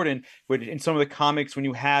Commissioner Gordon, which in some of the comics, when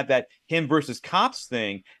you have that him versus cops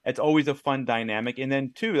thing, it's always a fun dynamic. And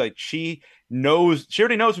then too, like she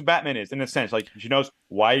already knows who Batman is in a sense. Like she knows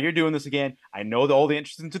why you're doing this again. I know all the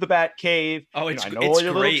entrance into the Bat Cave. Oh, I know it's all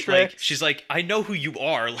your great. little tricks. Like she's like, I know who you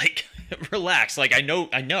are. Like, relax. Like I know.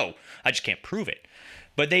 I just can't prove it.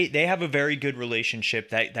 But they have a very good relationship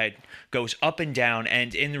that goes up and down.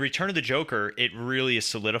 And in the Return of the Joker, it really is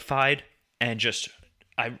solidified. And just,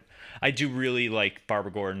 I do really like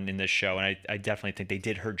Barbara Gordon in this show. And I definitely think they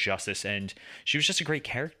did her justice. And she was just a great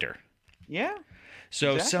character. Yeah.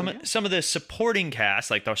 So exactly, some of the supporting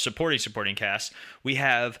cast, like the supporting cast, we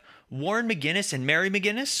have Warren McGinnis and Mary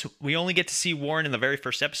McGinnis. We only get to see Warren in the very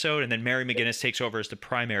first episode. And then Mary McGinnis takes over as the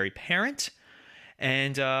primary parent.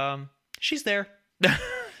 And she's there.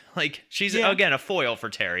 Like she's again a foil for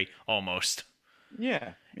Terry almost.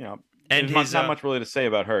 Yeah, and there's not much really to say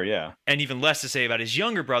about her. Yeah, and even less to say about his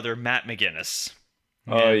younger brother Matt McGinnis.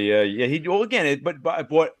 Oh yeah.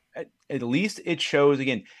 But what at least it shows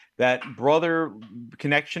again that brother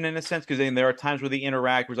connection in a sense, because there are times where they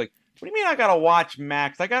interact. Where it's like, what do you mean I gotta watch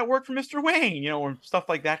Max? I gotta work for Mr. Wayne, or stuff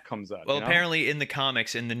like that comes up. Well, apparently in the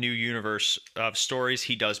comics, in the new universe of stories,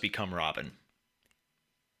 he does become Robin.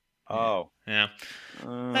 Oh. Yeah.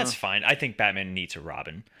 That's fine. I think Batman needs a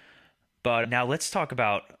Robin. But now let's talk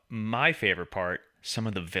about my favorite part, some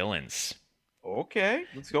of the villains. Okay,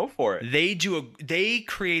 let's go for it. They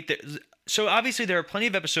create so obviously there are plenty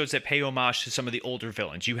of episodes that pay homage to some of the older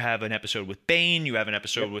villains. You have an episode with Bane, you have an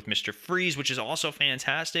episode with Mr. Freeze, which is also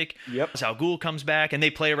fantastic. Yep. Ra's al Ghul comes back and they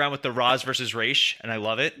play around with the Ra's versus Raish, and I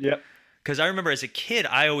love it. Yep. Because I remember as a kid,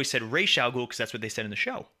 I always said Ra's al Ghul because that's what they said in the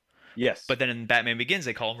show. Yes. But then in Batman Begins,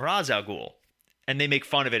 they call him Ra's al Ghul. And they make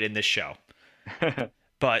fun of it in this show.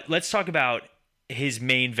 But let's talk about his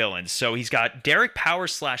main villains. So he's got Derek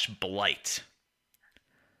Powers / Blight.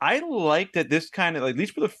 I like that this kind of, at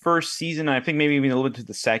least for the first season, I think maybe even a little bit to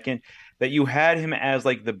the second, that you had him as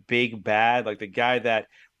like the big bad, like the guy that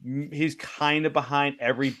he's kind of behind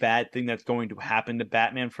every bad thing that's going to happen to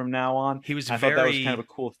Batman from now on. He was I thought that was kind of a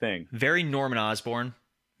cool thing. Very Norman Osborn.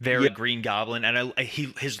 Very Green Goblin, and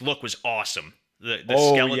his look was awesome. The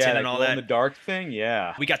skeleton and all that. In the dark thing,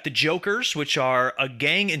 yeah. We got the Jokers, which are a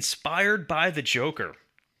gang inspired by the Joker,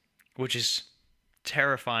 which is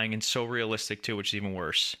terrifying and so realistic too, which is even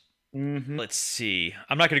worse. Mm-hmm. Let's see.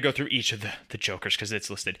 I'm not going to go through each of the Jokers because it's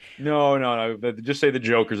listed. No. Just say the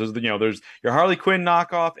Jokers. There's your Harley Quinn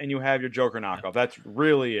knockoff and you have your Joker knockoff. That's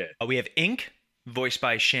really it. We have Ink, voiced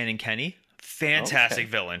by Shannon Kenny. Fantastic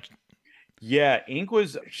villain. Yeah, Ink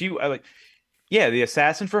was the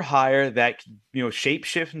assassin for hire that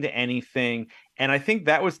shapeshift into anything, and I think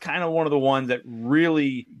that was kind of one of the ones that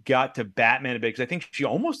really got to Batman a bit, because I think she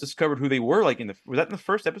almost discovered who they were. Like was that in the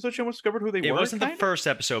first episode? She almost discovered who they were. It wasn't the first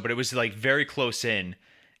episode, but it was like very close in,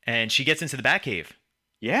 and she gets into the Batcave.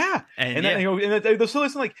 Yeah, and then they're still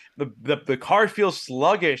listening. Like the car feels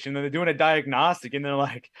sluggish, and then they're doing a diagnostic, and they're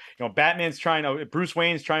like, Bruce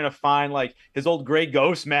Wayne's trying to find like his old gray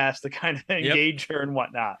ghost mask to kind of engage her and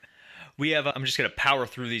whatnot. We have. I'm just gonna power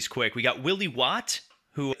through these quick. We got Willie Watt,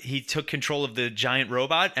 who he took control of the giant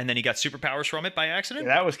robot, and then he got superpowers from it by accident.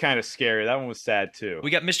 Yeah, that was kind of scary. That one was sad too.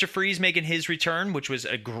 We got Mr. Freeze making his return, which was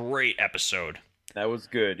a great episode. That was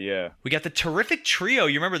good. Yeah. We got the Terrific Trio.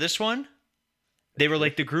 You remember this one? They were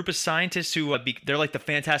like the group of scientists who they're like the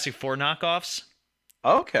Fantastic Four knockoffs.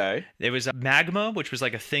 Okay. There was Magma, which was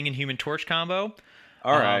like a Thing and Human Torch combo.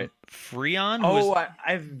 All right. Freon.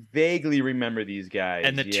 I vaguely remember these guys.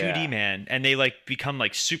 And the 2D Man, and they like become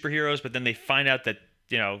like superheroes, but then they find out that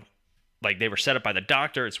like they were set up by the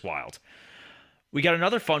Doctor. It's wild. We got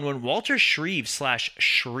another fun one, Walter Shreve /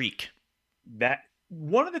 Shriek. That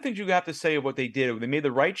one of the things you have to say of what they did, they made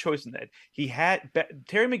the right choice in that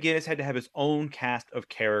Terry McGinnis had to have his own cast of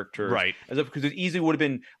characters, right? Because it easily would have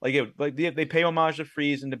been like they pay homage to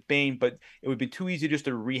Freeze and to Bane, but it would be too easy just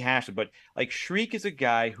to rehash it. But like Shriek is a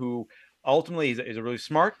guy who ultimately is a really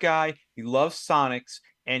smart guy. He loves sonics,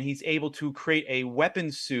 and he's able to create a weapon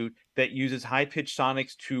suit that uses high-pitched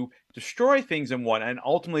sonics to destroy things and what. And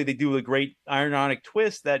ultimately, they do a great ironic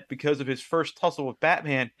twist that because of his first tussle with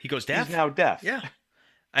Batman, he goes deaf. He's now deaf. Yeah.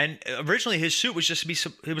 And originally his suit was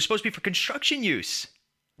it was supposed to be for construction use.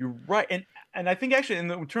 You're right. And And I think actually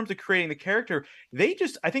in terms of creating the character,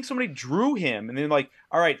 I think somebody drew him and then like,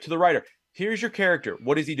 all right, to the writer, here's your character.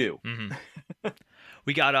 What does he do?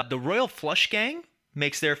 We got the Royal Flush Gang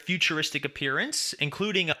makes their futuristic appearance,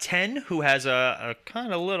 including a 10 who has a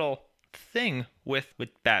kind of little thing with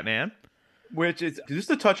Batman. Which is just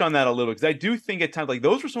to touch on that a little, because I do think at times like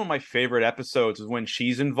those were some of my favorite episodes is when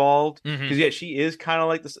she's involved. Because yeah, she is kind of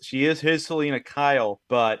like this. She is his Selena Kyle,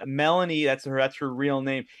 but Melanie, that's her real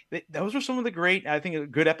name. Those were some of the great, I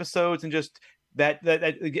think, good episodes, and just that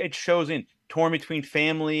it shows in torn between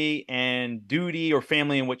family and duty, or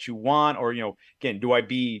family and what you want, or again, do I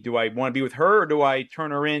want to be with her, or do I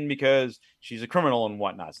turn her in because she's a criminal and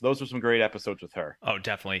whatnot? So those were some great episodes with her. Oh,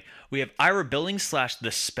 definitely. We have Ira Billings / the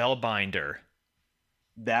Spellbinder.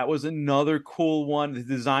 That was another cool one. The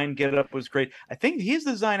design getup was great. I think his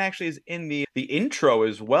design actually is in the intro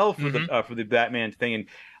as well for the Batman thing, and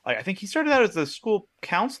I think he started out as a school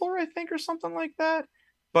counselor, I think, or something like that.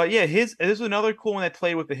 But yeah, this is another cool one that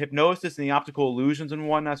played with the hypnosis and the optical illusions and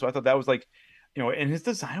whatnot. So I thought that was like, and his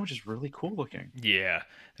design was just really cool looking. Yeah.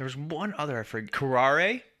 There was one other, I forget,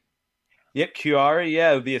 Kurare? Yep, Kiara,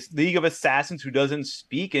 yeah, the League of Assassins who doesn't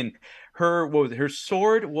speak, and her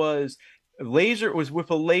sword was with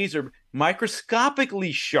a laser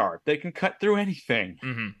microscopically sharp that can cut through anything.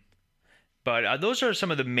 But those are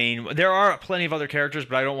some of the main. There are plenty of other characters,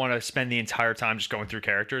 but I don't want to spend the entire time just going through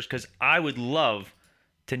characters, because I would love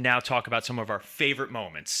to now talk about some of our favorite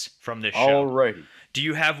moments from this show. Alrighty. Do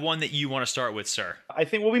you have one that you want to start with, sir? I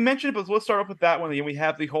think, well, we mentioned it, but let's start off with that one. And we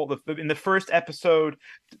have in the first episode,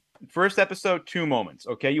 2 moments.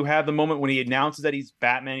 Okay, you have the moment when he announces that he's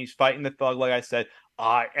Batman. He's fighting the thug, like I said.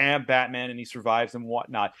 I am Batman, and he survives and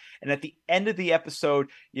whatnot. And at the end of the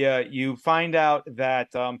episode, you find out that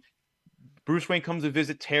Bruce Wayne comes to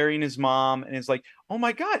visit Terry and his mom, and it's like, oh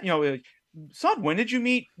my God, son, when did you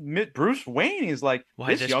meet Bruce Wayne? He's like,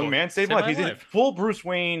 this young man saved my life. He's in full Bruce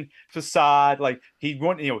Wayne facade. Like, he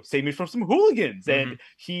wanted, save me from some hooligans. And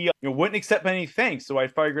he wouldn't accept any thanks. So I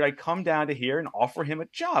figured I'd come down to here and offer him a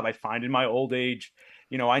job. I find in my old age,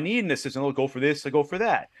 I need an assistant. I'll go for this. I'll go for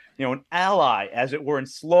that. An ally, as it were. And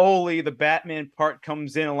slowly the Batman part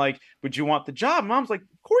comes in and like, would you want the job? And Mom's like,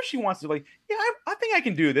 of course she wants to. Like, yeah, I think I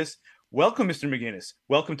can do this. Welcome, Mr. McGinnis.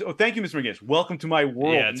 Thank you, Mr. McGinnis. Welcome to my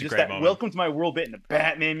world. Yeah, it's a great moment. Welcome to my world bit, and the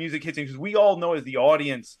Batman music hits him, because we all know as the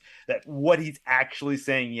audience that what he's actually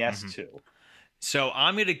saying yes to. So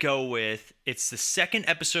I'm going to go with, it's the second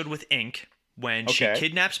episode with Ink, when she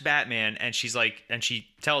kidnaps Batman, and she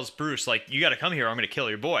tells Bruce, like, you got to come here, or I'm going to kill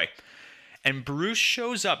your boy. And Bruce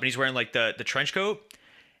shows up, and he's wearing like the trench coat.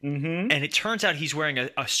 And it turns out he's wearing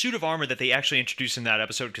a suit of armor that they actually introduced in that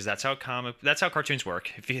episode, because that's how cartoons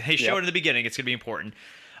work. If they show it at the beginning, it's going to be important.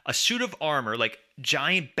 A suit of armor, like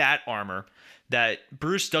giant bat armor, that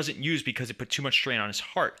Bruce doesn't use because it put too much strain on his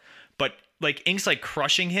heart. But like Ink's like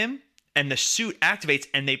crushing him, and the suit activates,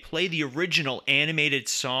 and they play the original animated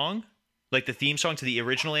song, like the theme song to the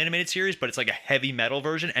original animated series, but it's like a heavy metal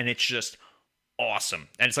version, and it's just awesome.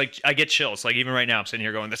 And it's like, I get chills. Like, even right now I'm sitting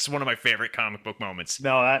here going, this is one of my favorite comic book moments.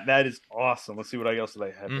 No, that is awesome. Let's see what else they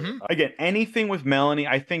have. Again, anything with Melanie,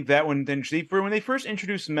 I think that when they first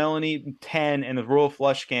introduced Melanie 10 and the Royal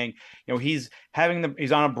Flush Gang, he's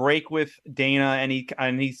on a break with Dana, and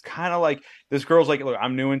he's kind of like, this girl's like, look,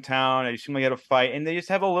 I'm new in town, I seem like I had a fight, and they just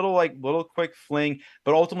have a little quick fling,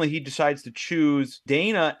 but ultimately he decides to choose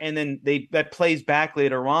Dana, and then that plays back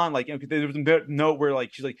later on, like, there was a note where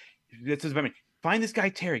like she's like, this is Batman, find this guy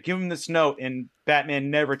Terry, give him this note, and Batman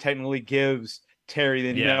never technically gives Terry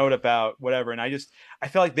the note about whatever. And I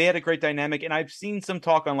felt like they had a great dynamic, and I've seen some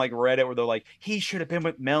talk on like Reddit where they're like, he should have been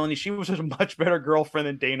with Melanie, she was a much better girlfriend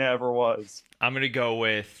than Dana ever was. I'm gonna go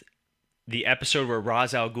with the episode where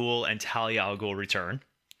Ra's al Ghul and Talia al Ghul return.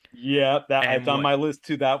 Yeah, that's on my list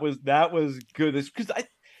too. That was good. Because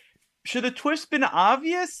should the twist been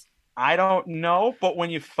obvious? I don't know, but when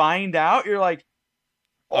you find out, you're like,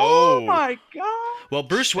 oh my God. Well,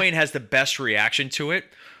 Bruce Wayne has the best reaction to it,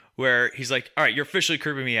 where he's like, all right, you're officially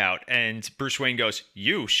creeping me out. And Bruce Wayne goes,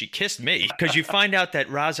 she kissed me. Because you find out that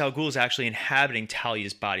Ra's al Ghul is actually inhabiting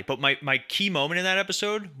Talia's body. But my key moment in that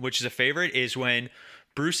episode, which is a favorite, is when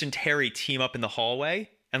Bruce and Terry team up in the hallway.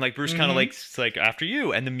 And like Bruce kind of like after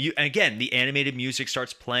you. And again, the animated music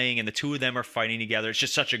starts playing, and the two of them are fighting together. It's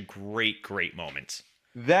just such a great, great moment.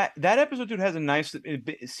 That episode, dude, has a nice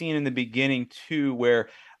scene in the beginning too, where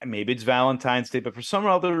maybe it's Valentine's Day, but for some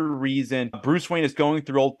other reason, Bruce Wayne is going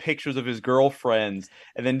through old pictures of his girlfriends,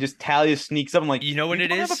 and then just Talia sneaks up and like, you know what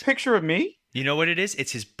it is? Have a picture of me? You know what it is?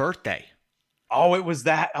 It's his birthday. Oh, it was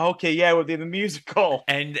that. Okay, yeah, with the musical.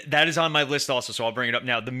 And that is on my list also, so I'll bring it up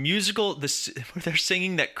now. The musical, where they're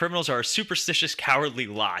singing that criminals are a superstitious, cowardly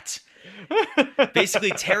lot.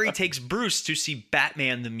 Basically, Terry takes Bruce to see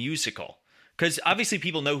Batman the musical. Because obviously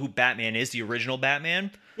people know who Batman is, the original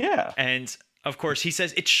Batman. Yeah. And, of course, he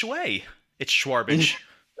says, it's Shway. It's Schwarbage.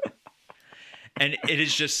 And it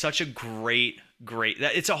is just such a great,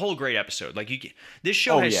 it's a whole great episode. Like, this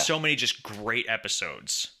show has so many just great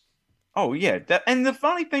episodes. Oh yeah, and the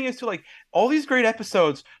funny thing is too, like all these great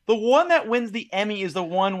episodes, the one that wins the Emmy is the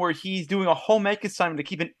one where he's doing a home ec assignment to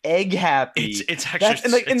keep an egg happy. It's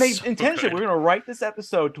actually and they so intentionally good. we're gonna write this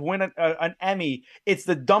episode to win an Emmy. It's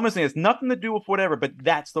the dumbest thing. It's nothing to do with whatever, but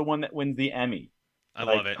that's the one that wins the Emmy. I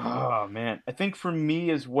love it. Oh man, I think for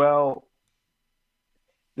me as well,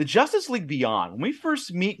 the Justice League Beyond. When we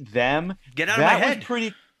first meet them, Get out of my head. Was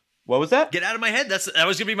pretty. What was that? Get out of my head. That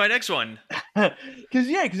was gonna be my next one. Because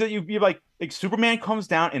you like Superman comes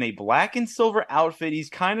down in a black and silver outfit.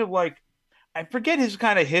 He's kind of like, I forget his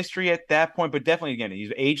kind of history at that point, but definitely again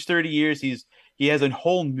he's aged 30 years. He has a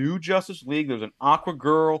whole new Justice League. There's an Aqua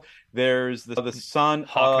Girl. There's the son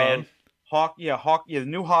Hawkman. The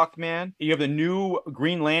new Hawkman. You have the new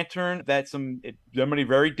Green Lantern. That's somebody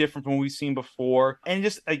very different from what we've seen before. And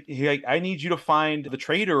just I need you to find the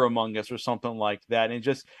traitor among us or something like that. And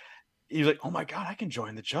he's like, oh my God, I can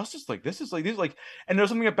join the Justice League. This is like, and there's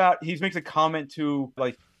something about, he makes a comment to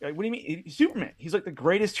like, what do you mean? Superman. He's like the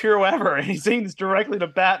greatest hero ever. And he's saying this directly to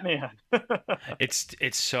Batman. It's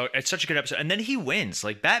such a good episode. And then he wins.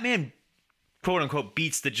 Like Batman, quote unquote,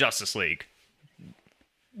 beats the Justice League.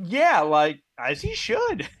 Yeah, like as he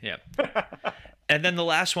should. Yeah. And then the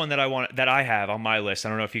last one that I have on my list, I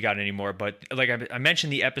don't know if you got any more, but like I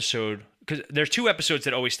mentioned the episode, because there's two episodes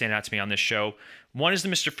that always stand out to me on this show. One is the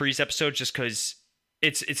Mr. Freeze episode, just because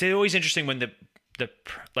it's always interesting when the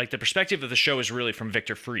perspective of the show is really from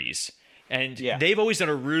Victor Freeze. And they've always done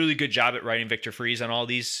a really good job at writing Victor Freeze on all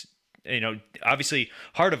these, obviously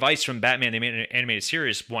Heart of Ice from Batman, the animated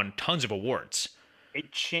series, won tons of awards.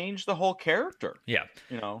 It changed the whole character. Yeah.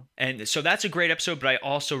 And so that's a great episode, but I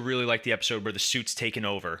also really like the episode where the suit's taken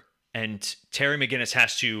over and Terry McGinnis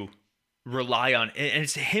has to rely on, and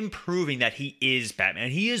it's him proving that he is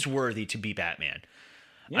Batman. He is worthy to be Batman.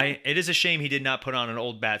 Yeah. It is a shame he did not put on an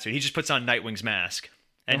old bat suit. He just puts on Nightwing's mask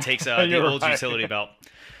and takes the old utility belt.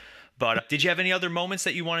 But did you have any other moments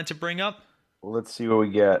that you wanted to bring up? Well, let's see what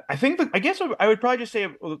we get. I guess I would probably just say,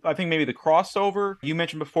 I think maybe the crossover you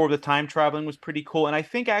mentioned before, the time traveling was pretty cool. And I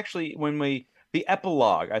think actually the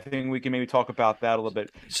epilogue, I think we can maybe talk about that a little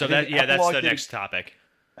bit. So that's the next topic.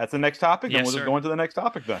 That's the next topic? Yes, then we'll just go into the next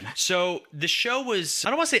topic then. So the show was, I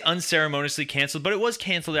don't want to say unceremoniously canceled, but it was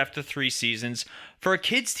canceled after 3 seasons. For a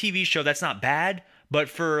kids' TV show, that's not bad. But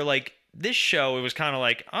for like this show, it was kind of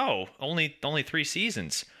like, oh, only 3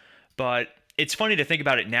 seasons. But it's funny to think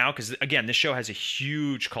about it now because, again, this show has a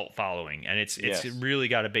huge cult following, and it's really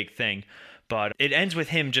got a big thing. But it ends with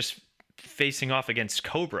him just facing off against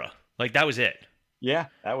Cobra. Like, that was it. Yeah,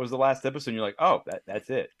 that was the last episode. And you're like, oh,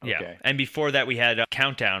 that's it. Okay. Yeah, and before that we had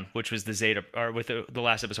Countdown, which was the Zeta, or with the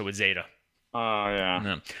last episode with Zeta. Oh, yeah.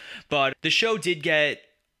 No. But the show did get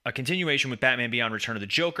a continuation with Batman Beyond: Return of the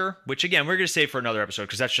Joker, which, again, we're going to save for another episode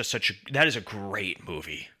because that's just that is a great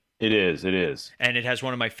movie. It is. And it has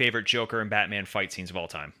one of my favorite Joker and Batman fight scenes of all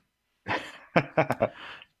time.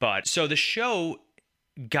 But so the show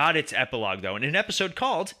got its epilogue, though, in an episode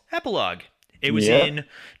called Epilogue. It was in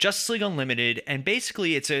Justice League Unlimited, and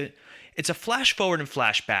basically it's a flash forward and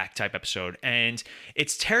flashback type episode. And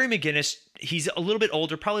it's Terry McGinnis. He's a little bit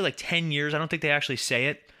older, probably like 10 years. I don't think they actually say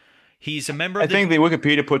it. He's a member of I think the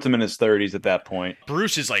Wikipedia puts him in his 30s at that point.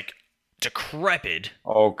 Bruce is like decrepit.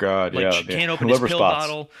 Oh, God, like, yeah. Can't open his pill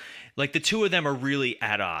bottle. Like, the two of them are really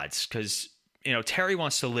at odds because, Terry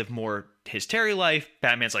wants to live more his Terry life.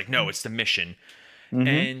 Batman's like, no, it's the mission. Mm-hmm.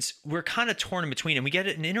 And we're kind of torn in between. And we get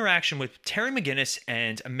an interaction with Terry McGinnis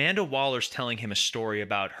and Amanda Waller's telling him a story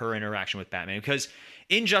about her interaction with Batman. Because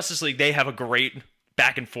in Justice League, they have a great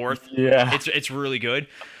back and forth. Yeah. It's really good.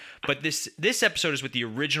 But this episode is with the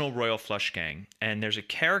original Royal Flush Gang. And there's a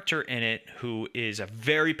character in it who is a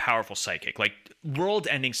very powerful psychic. Like,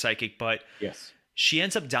 world-ending psychic. But she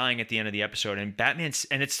ends up dying at the end of the episode. And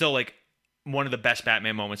it's still like one of the best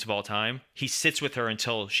Batman moments of all time. He sits with her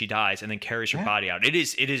until she dies and then carries her body out. It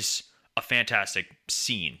is a fantastic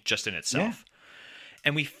scene just in itself. Yeah.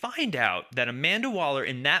 And we find out that Amanda Waller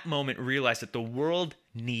in that moment realized that the world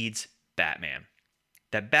needs Batman.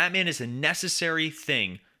 That Batman is a necessary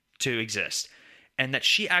thing to exist. And that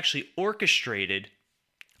she actually orchestrated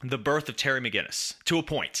the birth of Terry McGinnis to a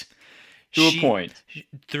point. To a point.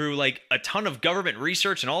 Through like a ton of government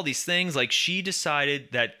research and all these things, like she decided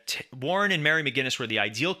that Warren and Mary McGinnis were the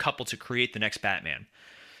ideal couple to create the next Batman.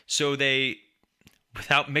 So they,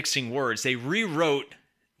 without mixing words, they rewrote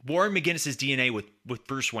Warren McGinnis's DNA with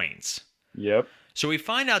Bruce Wayne's. Yep. So we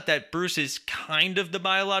find out that Bruce is kind of the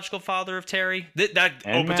biological father of Terry. That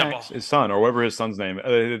And opens Max, his son, or whatever his son's name,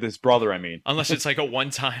 his brother, I mean. Unless it's like a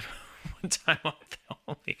one-time off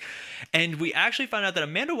only. And we actually find out that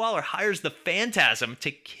Amanda Waller hires the Phantasm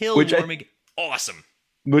to kill Warren McGinnis. Awesome.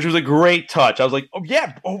 Which was a great touch. I was like, oh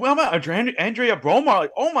yeah, Andrea Bromar,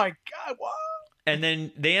 like, oh my God, what? And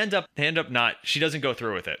then they end up not. She doesn't go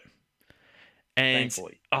through with it. And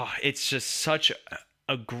Thankfully. It's just such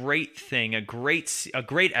a great thing, a great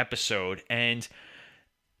episode, and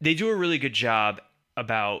they do a really good job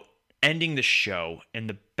about ending the show in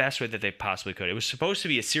the best way that they possibly could. It was supposed to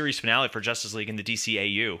be a series finale for Justice League in the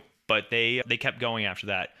DCAU, but they kept going after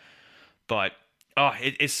that. But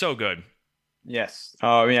it's so good. Yes.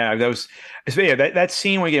 Oh yeah, that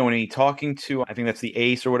scene when he's talking to, I think that's the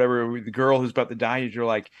Ace or whatever, the girl who's about to die. You're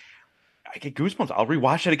like, I get goosebumps. I'll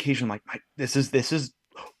rewatch that occasion. Like, this is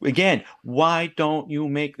again. Why don't you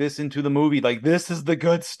make this into the movie? Like, this is the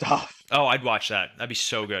good stuff. Oh, I'd watch that. That'd be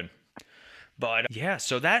so good. But yeah,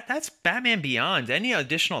 so that's Batman Beyond. Any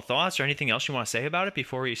additional thoughts or anything else you want to say about it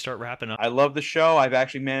before we start wrapping up? I love the show. I've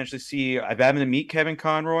actually managed to see, I've happened to meet Kevin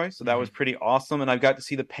Conroy, so that was pretty awesome. And I've got to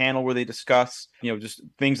see the panel where they discuss, just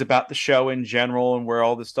things about the show in general and where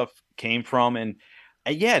all this stuff came from. And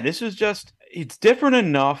yeah, this is just, it's different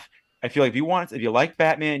enough. I feel like if you like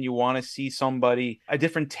Batman, you want to see a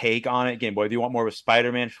different take on it. Again, if you want more of a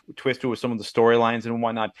Spider-Man twist with some of the storylines and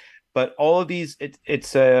whatnot. But all of these,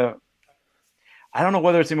 it's I don't know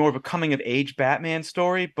whether it's more of a coming of age Batman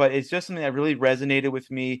story, but it's just something that really resonated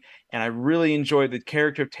with me. And I really enjoyed the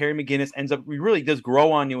character of Terry McGinnis. He really does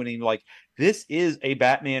grow on you. And you're like, this is a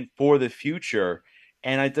Batman for the future.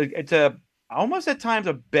 And it's almost at times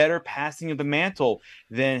a better passing of the mantle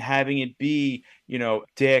than having it be,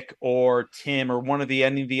 Dick or Tim or one of the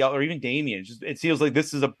NVL or even Damian. It feels like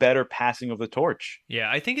this is a better passing of the torch.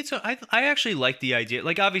 Yeah, I think I actually like the idea.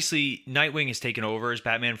 Like, obviously, Nightwing has taken over as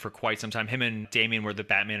Batman for quite some time. Him and Damian were the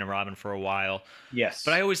Batman and Robin for a while. Yes.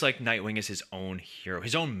 But I always like Nightwing as his own hero,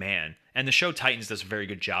 his own man. And the show Titans does a very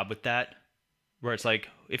good job with that, where it's like,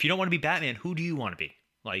 if you don't want to be Batman, who do you want to be?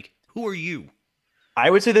 Like, who are you? I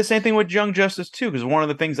would say the same thing with Young Justice too, because one of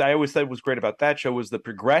the things I always said was great about that show was the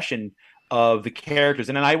progression of the characters.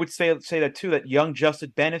 And then I would say that too, that Young Justice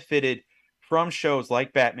benefited from shows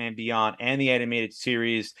like Batman Beyond and the animated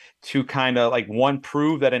series to kind of like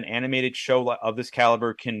prove that an animated show of this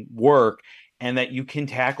caliber can work and that you can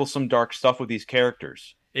tackle some dark stuff with these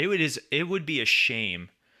characters. It would be a shame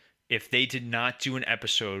if they did not do an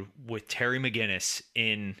episode with Terry McGinnis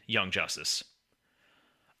in Young Justice.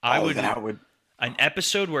 An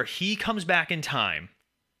episode where he comes back in time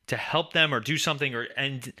to help them or do something,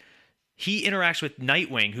 and he interacts with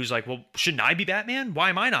Nightwing, who's like, well, shouldn't I be Batman? Why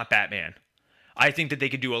am I not Batman? I think that they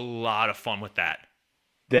could do a lot of fun with that.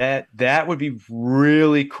 That would be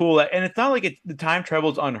really cool. And it's not like the time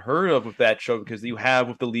travel is unheard of with that show, because you have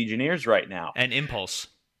with the Legionnaires right now. And Impulse.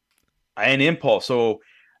 So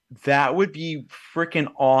that would be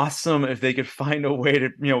freaking awesome if they could find a way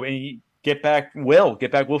to, get back Will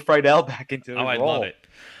Friedle back into the role. I love it.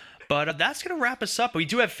 But that's going to wrap us up. We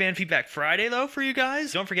do have Fan Feedback Friday, though, for you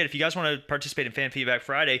guys. Don't forget, if you guys want to participate in Fan Feedback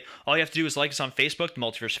Friday, all you have to do is like us on Facebook, the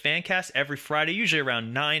Multiverse Fancast, every Friday, usually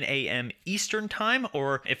around 9 a.m. Eastern Time.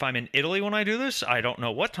 Or if I'm in Italy when I do this, I don't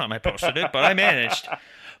know what time I posted it, but I managed.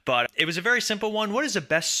 But it was a very simple one. What is the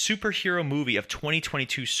best superhero movie of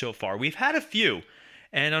 2022 so far? We've had a few,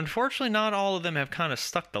 and unfortunately not all of them have kind of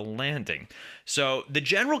stuck the landing. So the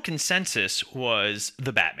general consensus was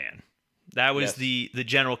The Batman. That was the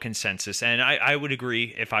general consensus, and I would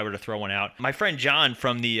agree if I were to throw one out. My friend John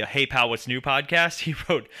from the Hey Pal, What's New podcast, he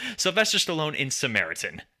wrote Sylvester Stallone in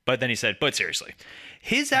Samaritan, but then he said, but seriously.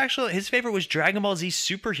 His favorite was Dragon Ball Z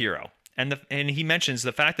Superhero, and he mentions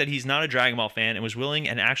the fact that he's not a Dragon Ball fan and was willing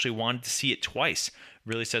and actually wanted to see it twice.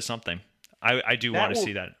 Really says something. I do want to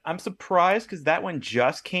see that. I'm surprised because that one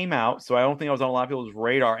just came out, so I don't think I was on a lot of people's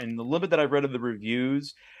radar, and the little bit that I read of the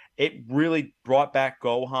reviews, it really brought back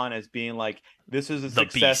Gohan as being like, this is a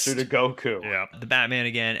successor to Goku. Yeah, the Batman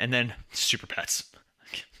again, and then Super Pets.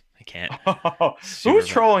 I can't. Who's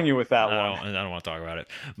trolling you with that one? I don't want to talk about it.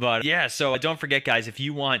 But yeah, so don't forget, guys, if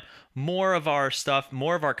you want more of our stuff,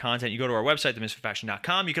 more of our content, you go to our website,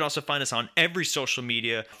 themisfitfaction.com. You can also find us on every social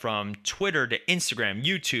media, from Twitter to Instagram,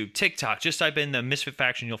 YouTube, TikTok. Just type in the Misfit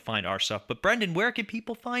Faction, you'll find our stuff. But Brendan, where can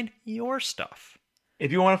people find your stuff?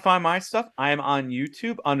 If you want to find my stuff, I am on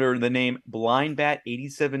YouTube under the name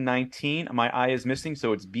BlndBat8719. My I is missing,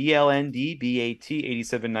 so it's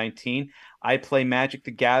BlndBat8719. I play Magic the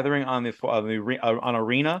Gathering on on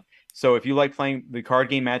Arena. So if you like playing the card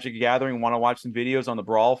game Magic the Gathering, want to watch some videos on the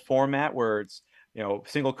Brawl format where it's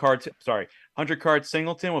single card, 100 card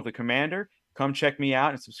singleton with the commander, come check me out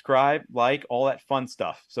and subscribe, like all that fun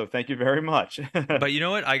stuff. So thank you very much. But you know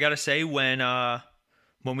what? I gotta say, when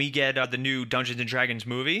we get the new Dungeons and Dragons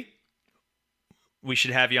movie, we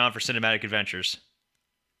should have you on for cinematic adventures.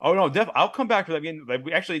 Oh no, I'll come back for that. I mean,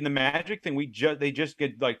 actually, in the Magic thing, they just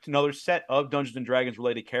get like another set of Dungeons and Dragons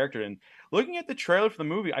related character. And looking at the trailer for the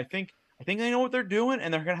movie, I think they know what they're doing,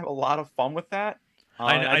 and they're gonna have a lot of fun with that.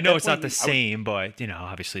 I know it's not the same, but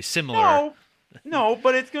obviously similar. No,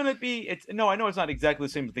 but it's gonna be. I know it's not exactly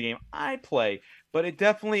the same as the game I play, but it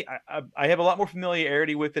definitely. I have a lot more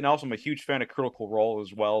familiarity with it. And also, I'm a huge fan of Critical Role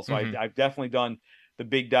as well, so I've definitely done the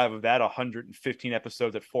big dive of that. 115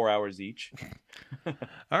 episodes at 4 hours each.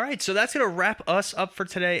 All right, so that's gonna wrap us up for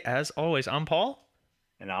today. As always, I'm Paul,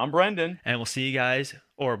 and I'm Brendan, and we'll see you guys,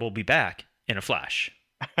 or we'll be back in a flash.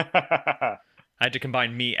 I had to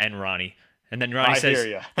combine me and Ronnie, and then Ronnie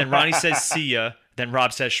says see ya. Then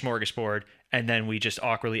Rob says smorgasbord, and then we just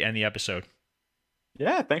awkwardly end the episode.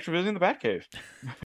 Yeah, thanks for visiting the Batcave.